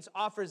obedience,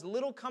 offers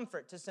little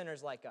comfort to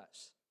sinners like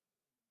us.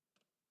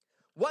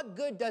 What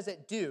good does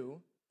it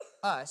do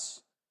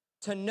us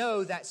to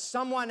know that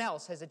someone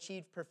else has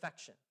achieved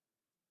perfection?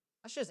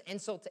 That's just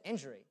insult to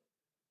injury,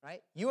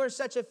 right? You are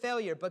such a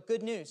failure, but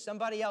good news,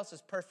 somebody else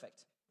is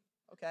perfect.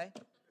 Okay,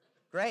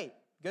 great,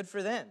 good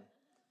for them.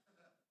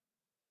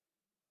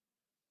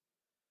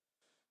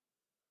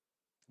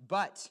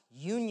 But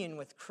union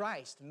with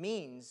Christ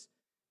means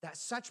that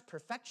such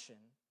perfection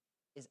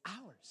is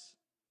ours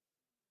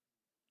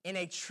in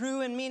a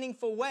true and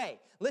meaningful way.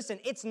 Listen,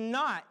 it's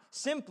not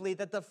simply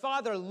that the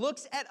Father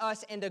looks at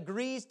us and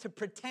agrees to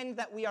pretend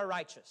that we are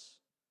righteous.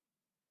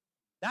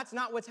 That's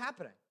not what's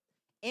happening.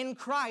 In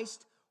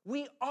Christ,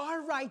 we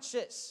are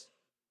righteous.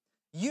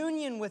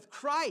 Union with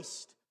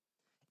Christ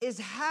is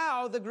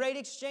how the great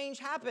exchange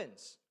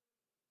happens.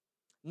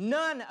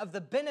 None of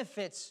the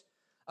benefits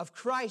of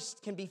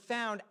Christ can be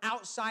found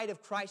outside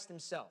of Christ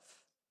himself.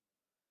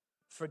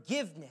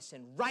 Forgiveness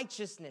and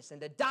righteousness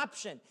and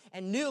adoption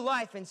and new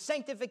life and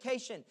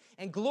sanctification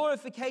and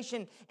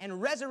glorification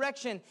and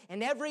resurrection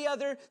and every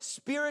other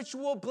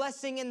spiritual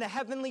blessing in the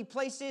heavenly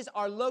places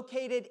are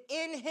located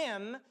in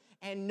him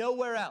and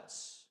nowhere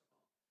else.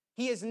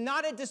 He is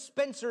not a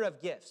dispenser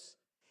of gifts.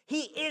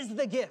 He is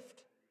the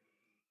gift.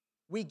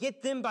 We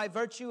get them by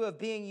virtue of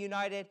being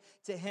united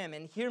to him.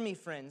 And hear me,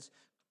 friends,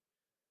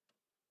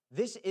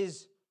 this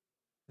is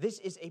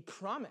a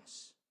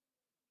promise.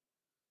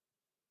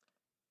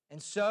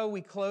 And so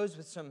we close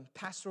with some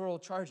pastoral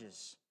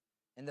charges.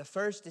 And the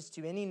first is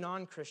to any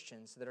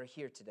non-Christians that are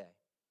here today.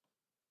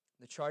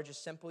 The charge is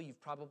simple.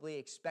 You've probably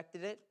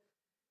expected it.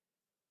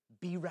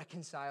 Be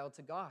reconciled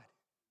to God.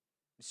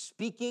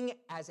 Speaking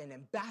as an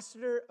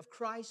ambassador of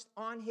Christ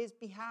on his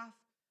behalf,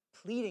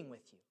 pleading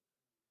with you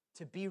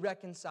to be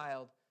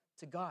reconciled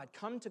to God.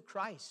 Come to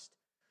Christ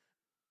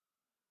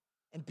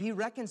and be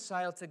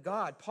reconciled to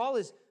God. Paul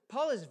is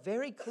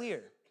very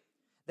clear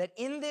that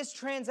in this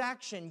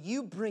transaction,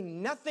 you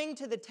bring nothing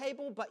to the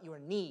table but your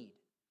need.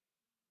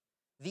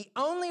 The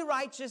only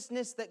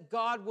righteousness that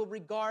God will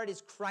regard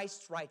is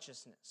Christ's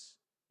righteousness.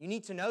 You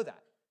need to know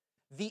that.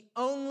 The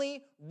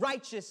only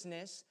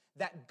righteousness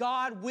that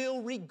God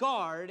will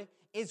regard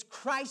is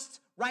Christ's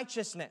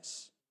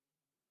righteousness.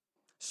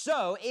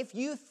 So, if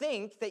you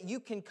think that you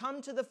can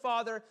come to the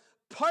Father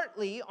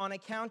partly on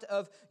account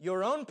of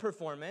your own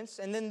performance,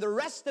 and then the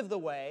rest of the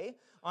way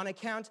on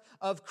account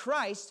of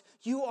Christ,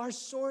 you are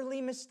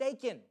sorely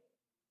mistaken.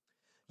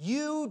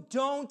 You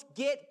don't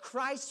get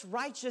Christ's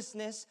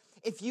righteousness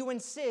if you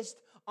insist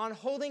on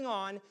holding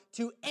on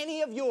to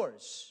any of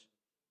yours.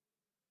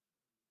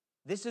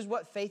 This is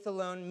what faith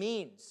alone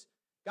means.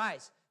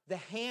 Guys, the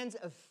hands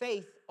of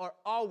faith are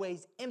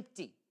always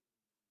empty.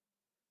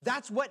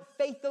 That's what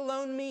faith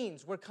alone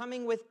means. We're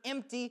coming with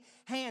empty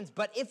hands.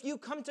 But if you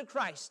come to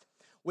Christ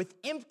with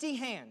empty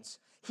hands,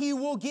 he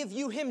will give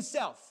you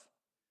himself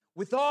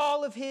with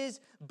all of his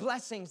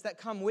blessings that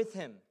come with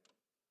him.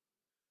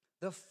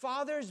 The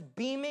Father's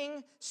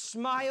beaming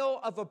smile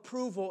of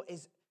approval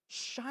is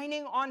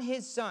shining on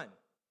his Son.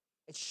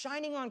 It's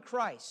shining on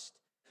Christ.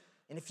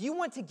 And if you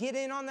want to get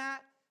in on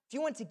that,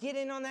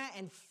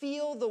 and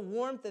feel the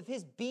warmth of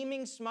his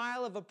beaming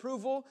smile of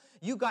approval,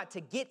 you got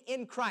to get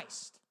in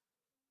Christ.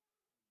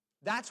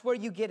 That's where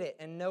you get it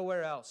and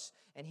nowhere else.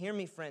 And hear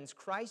me, friends,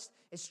 Christ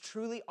is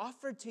truly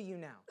offered to you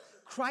now.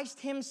 Christ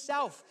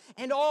himself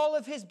and all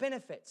of his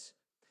benefits.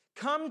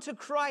 Come to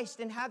Christ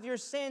and have your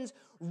sins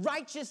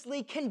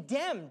righteously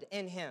condemned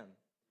in him.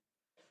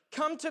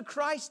 Come to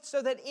Christ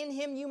so that in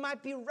him you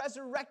might be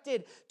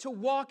resurrected to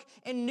walk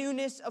in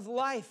newness of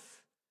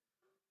life.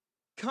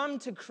 Come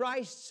to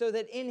Christ so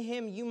that in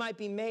him you might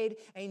be made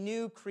a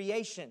new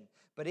creation.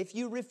 But if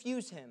you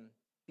refuse him,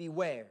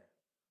 beware.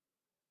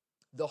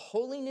 The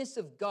holiness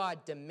of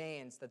God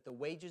demands that the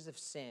wages of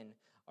sin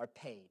are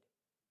paid.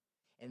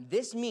 And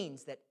this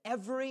means that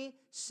every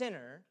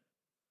sinner,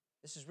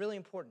 this is really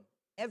important,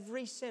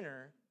 every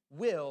sinner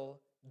will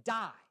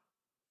die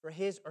for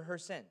his or her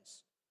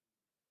sins.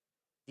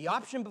 The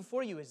option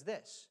before you is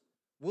this: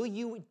 will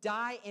you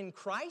die in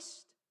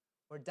Christ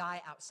or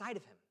die outside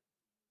of him?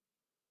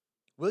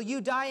 Will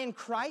you die in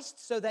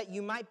Christ so that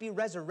you might be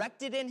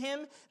resurrected in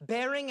him,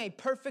 bearing a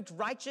perfect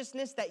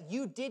righteousness that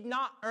you did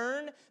not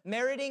earn,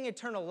 meriting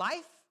eternal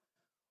life?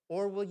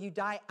 Or will you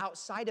die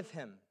outside of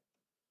him,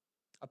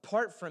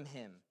 apart from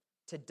him,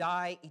 to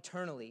die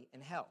eternally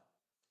in hell?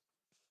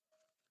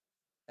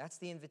 That's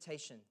the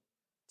invitation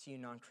to you,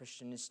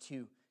 non-Christian, is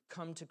to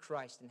come to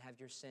Christ and have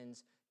your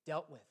sins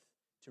dealt with,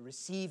 to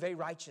receive a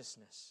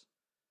righteousness.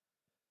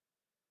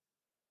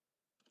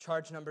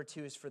 Charge number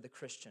 2 is for the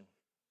Christian.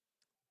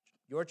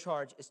 Your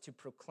charge is to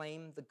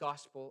proclaim the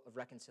gospel of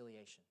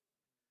reconciliation.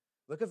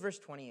 Look at verse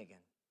 20 again.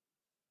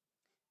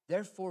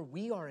 Therefore,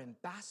 we are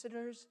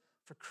ambassadors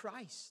for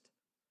Christ.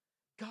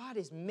 God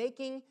is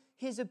making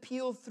his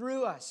appeal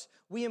through us.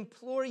 We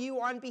implore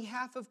you on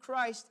behalf of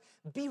Christ,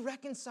 be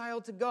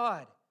reconciled to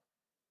God.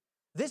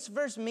 This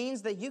verse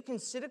means that you can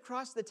sit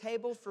across the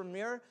table from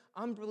your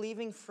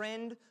unbelieving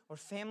friend or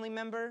family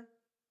member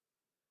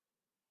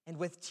and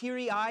with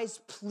teary eyes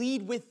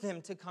plead with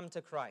them to come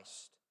to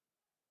Christ.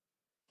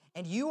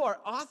 And you are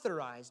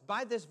authorized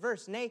by this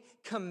verse, nay,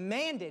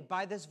 commanded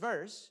by this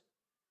verse,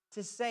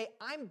 to say,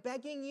 I'm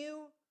begging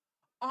you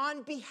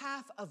on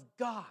behalf of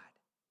God.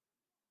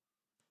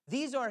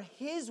 These are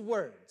his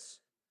words.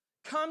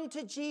 Come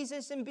to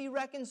Jesus and be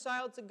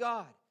reconciled to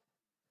God.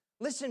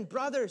 Listen,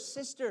 brother,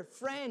 sister,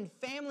 friend,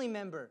 family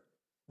member,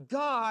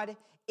 God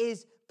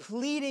is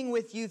pleading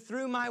with you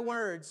through my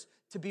words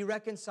to be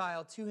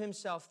reconciled to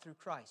himself through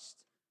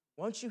Christ.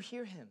 Won't you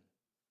hear him?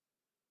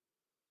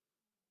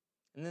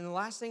 And then the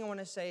last thing I want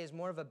to say is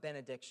more of a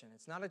benediction.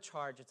 It's not a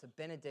charge, it's a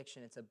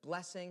benediction. It's a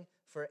blessing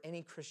for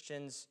any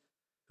Christians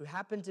who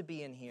happen to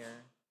be in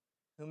here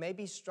who may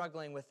be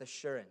struggling with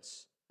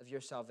assurance of your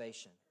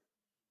salvation.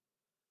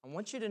 I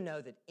want you to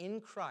know that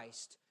in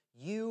Christ,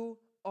 you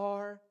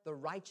are the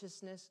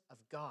righteousness of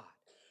God.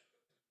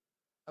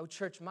 Oh,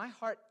 church, my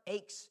heart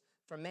aches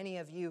for many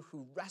of you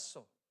who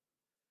wrestle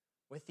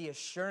with the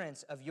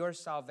assurance of your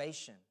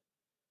salvation.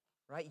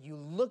 Right?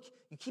 You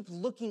keep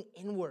looking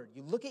inward.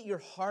 You look at your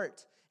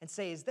heart and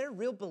say, is there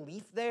real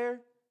belief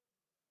there?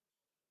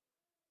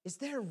 Is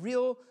there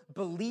real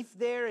belief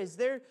there?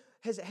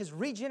 Has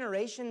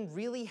regeneration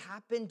really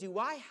happened? Do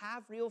I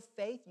have real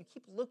faith? You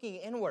keep looking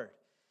inward.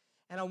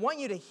 And I want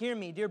you to hear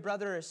me, dear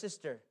brother or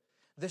sister.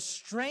 The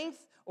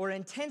strength or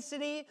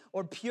intensity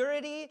or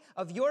purity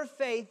of your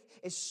faith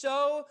is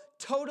so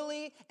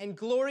totally and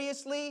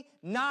gloriously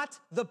not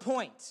the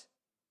point.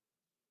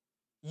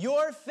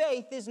 Your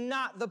faith is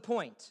not the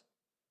point.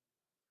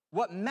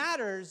 What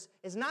matters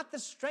is not the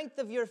strength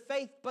of your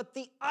faith, but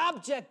the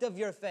object of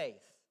your faith.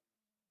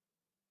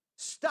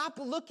 Stop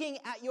looking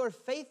at your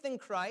faith in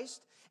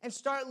Christ and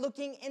start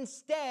looking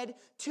instead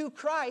to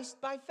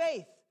Christ by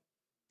faith.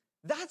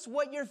 That's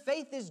what your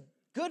faith is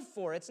good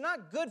for. It's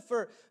not good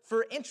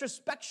for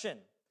introspection,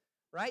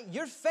 right?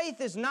 Your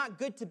faith is not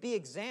good to be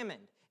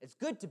examined. It's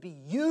good to be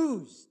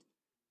used,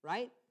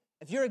 right?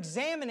 If you're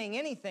examining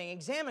anything,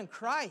 examine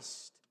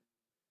Christ.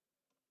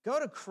 Go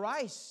to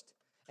Christ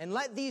and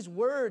let these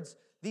words,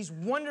 these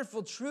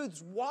wonderful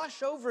truths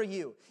wash over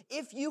you.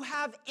 If you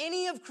have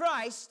any of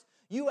Christ,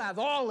 you have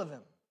all of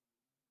him.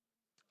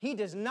 He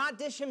does not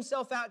dish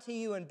himself out to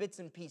you in bits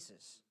and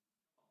pieces.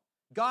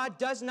 God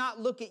does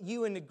not look at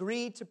you and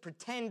agree to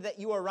pretend that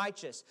you are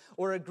righteous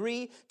or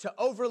agree to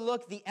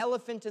overlook the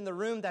elephant in the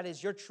room that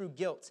is your true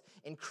guilt.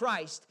 In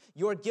Christ,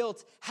 your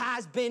guilt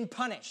has been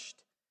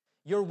punished.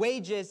 Your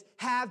wages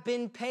have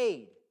been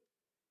paid.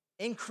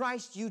 In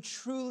Christ, you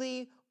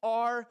truly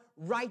are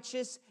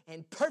righteous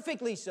and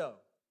perfectly so.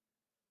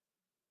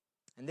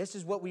 And this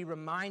is what we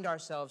remind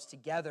ourselves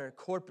together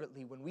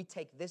corporately when we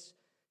take this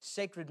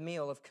sacred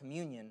meal of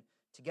communion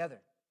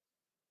together.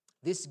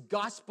 This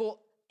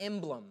gospel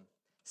emblem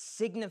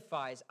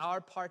signifies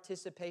our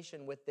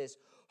participation with this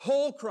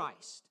whole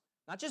Christ,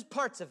 not just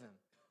parts of him,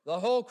 the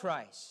whole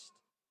Christ.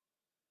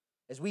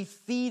 As we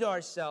feed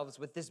ourselves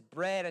with this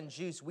bread and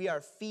juice, we are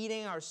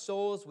feeding our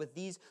souls with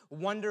these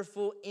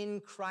wonderful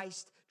in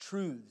Christ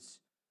truths.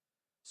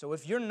 So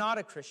if you're not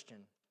a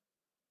Christian,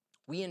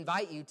 we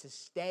invite you to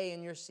stay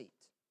in your seat.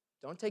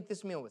 Don't take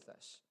this meal with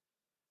us.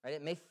 Right?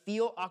 It may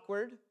feel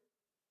awkward.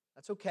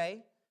 That's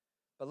okay.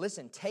 But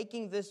listen,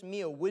 taking this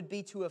meal would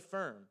be to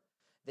affirm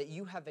that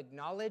you have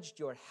acknowledged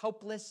your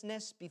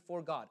helplessness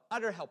before God.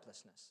 Utter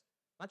helplessness.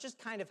 Not just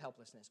kind of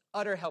helplessness.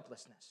 Utter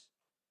helplessness.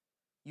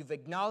 You've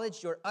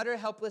acknowledged your utter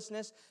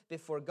helplessness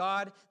before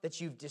God, that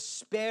you've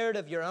despaired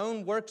of your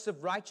own works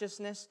of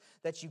righteousness,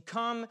 that you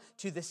come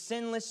to the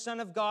sinless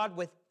Son of God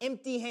with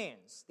empty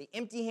hands, the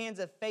empty hands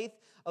of faith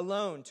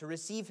alone, to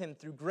receive him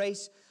through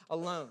grace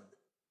alone.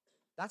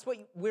 That's what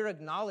we're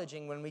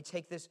acknowledging when we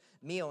take this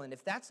meal. And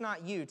if that's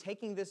not you,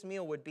 taking this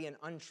meal would be an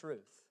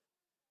untruth.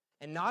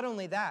 And not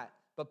only that,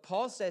 but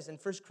Paul says in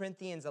 1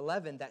 Corinthians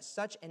 11 that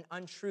such an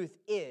untruth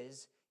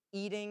is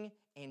eating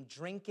and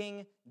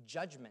drinking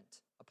judgment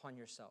upon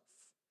yourself.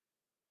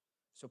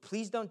 So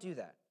please don't do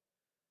that.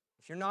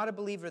 If you're not a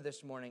believer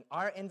this morning,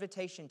 our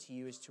invitation to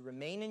you is to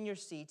remain in your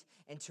seat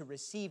and to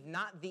receive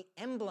not the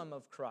emblem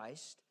of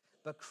Christ,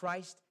 but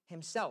Christ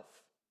himself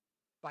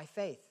by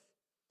faith.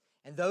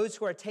 And those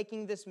who are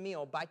taking this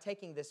meal, by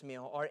taking this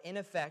meal, are in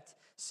effect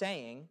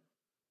saying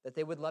that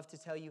they would love to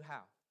tell you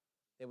how.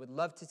 They would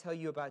love to tell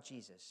you about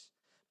Jesus.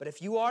 But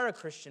if you are a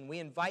Christian, we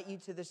invite you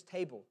to this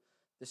table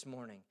this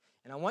morning.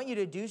 And I want you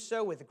to do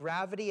so with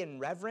gravity and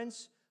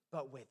reverence,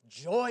 but with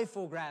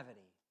joyful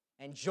gravity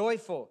and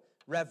joyful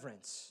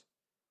reverence.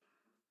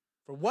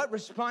 For what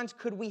response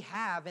could we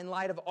have in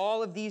light of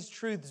all of these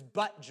truths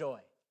but joy?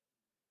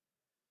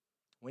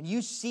 When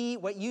you see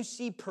what you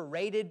see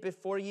paraded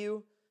before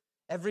you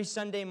every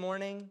Sunday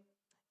morning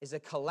is a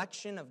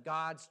collection of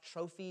God's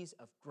trophies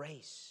of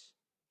grace,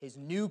 his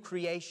new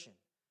creation,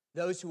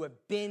 those who have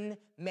been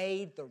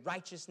made the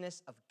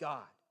righteousness of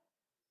God.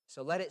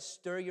 So let it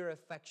stir your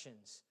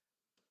affections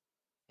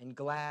in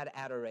glad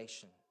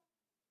adoration.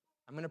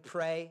 I'm going to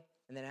pray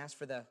and then ask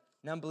for the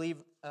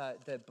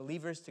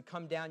believers to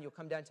come down. You'll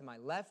come down to my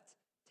left,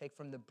 take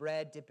from the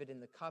bread, dip it in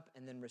the cup,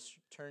 and then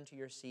return to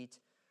your seat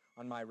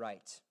on my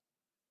right.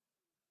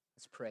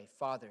 Let's pray.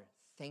 Father,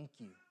 thank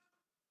you.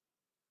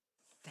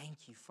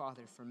 Thank you,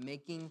 Father, for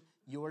making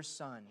your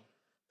Son,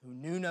 who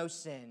knew no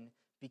sin,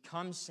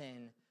 become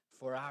sin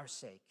for our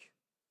sake,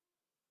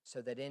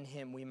 so that in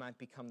him we might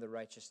become the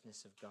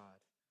righteousness of God.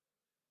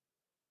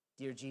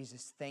 Dear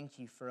Jesus, thank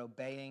you for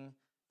obeying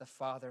the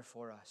Father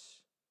for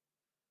us,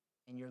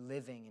 and your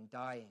living and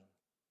dying,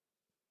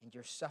 and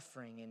your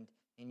suffering and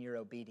in your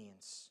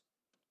obedience,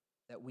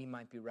 that we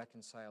might be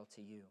reconciled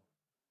to you.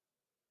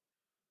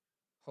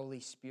 Holy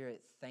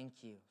Spirit,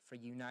 thank you for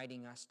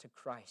uniting us to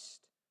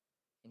Christ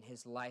in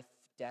his life,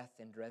 death,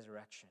 and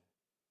resurrection.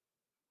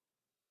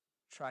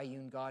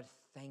 Triune God,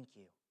 thank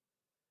you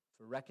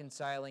for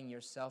reconciling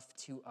yourself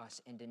to us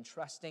and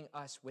entrusting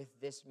us with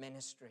this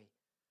ministry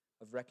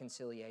of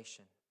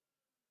reconciliation.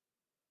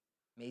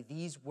 May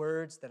these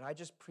words that I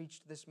just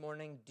preached this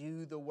morning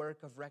do the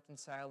work of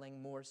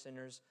reconciling more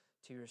sinners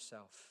to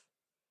yourself.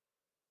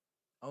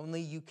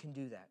 Only you can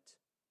do that.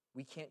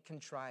 We can't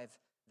contrive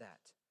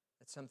that.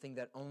 That's something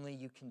that only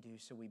you can do,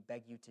 so we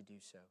beg you to do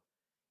so.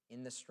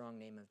 In the strong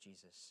name of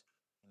Jesus,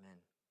 amen.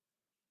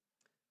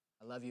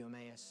 I love you,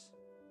 Emmaus.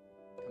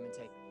 Come and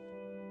take.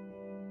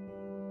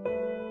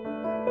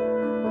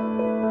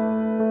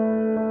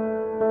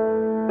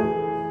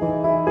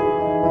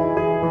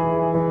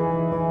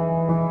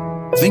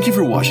 Thank you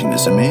for watching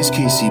this Amaze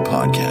KC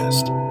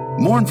podcast.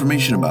 More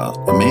information about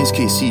Amaze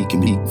KC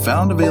can be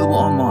found available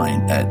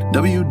online at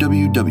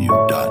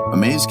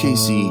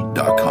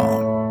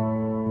www.amazekc.com.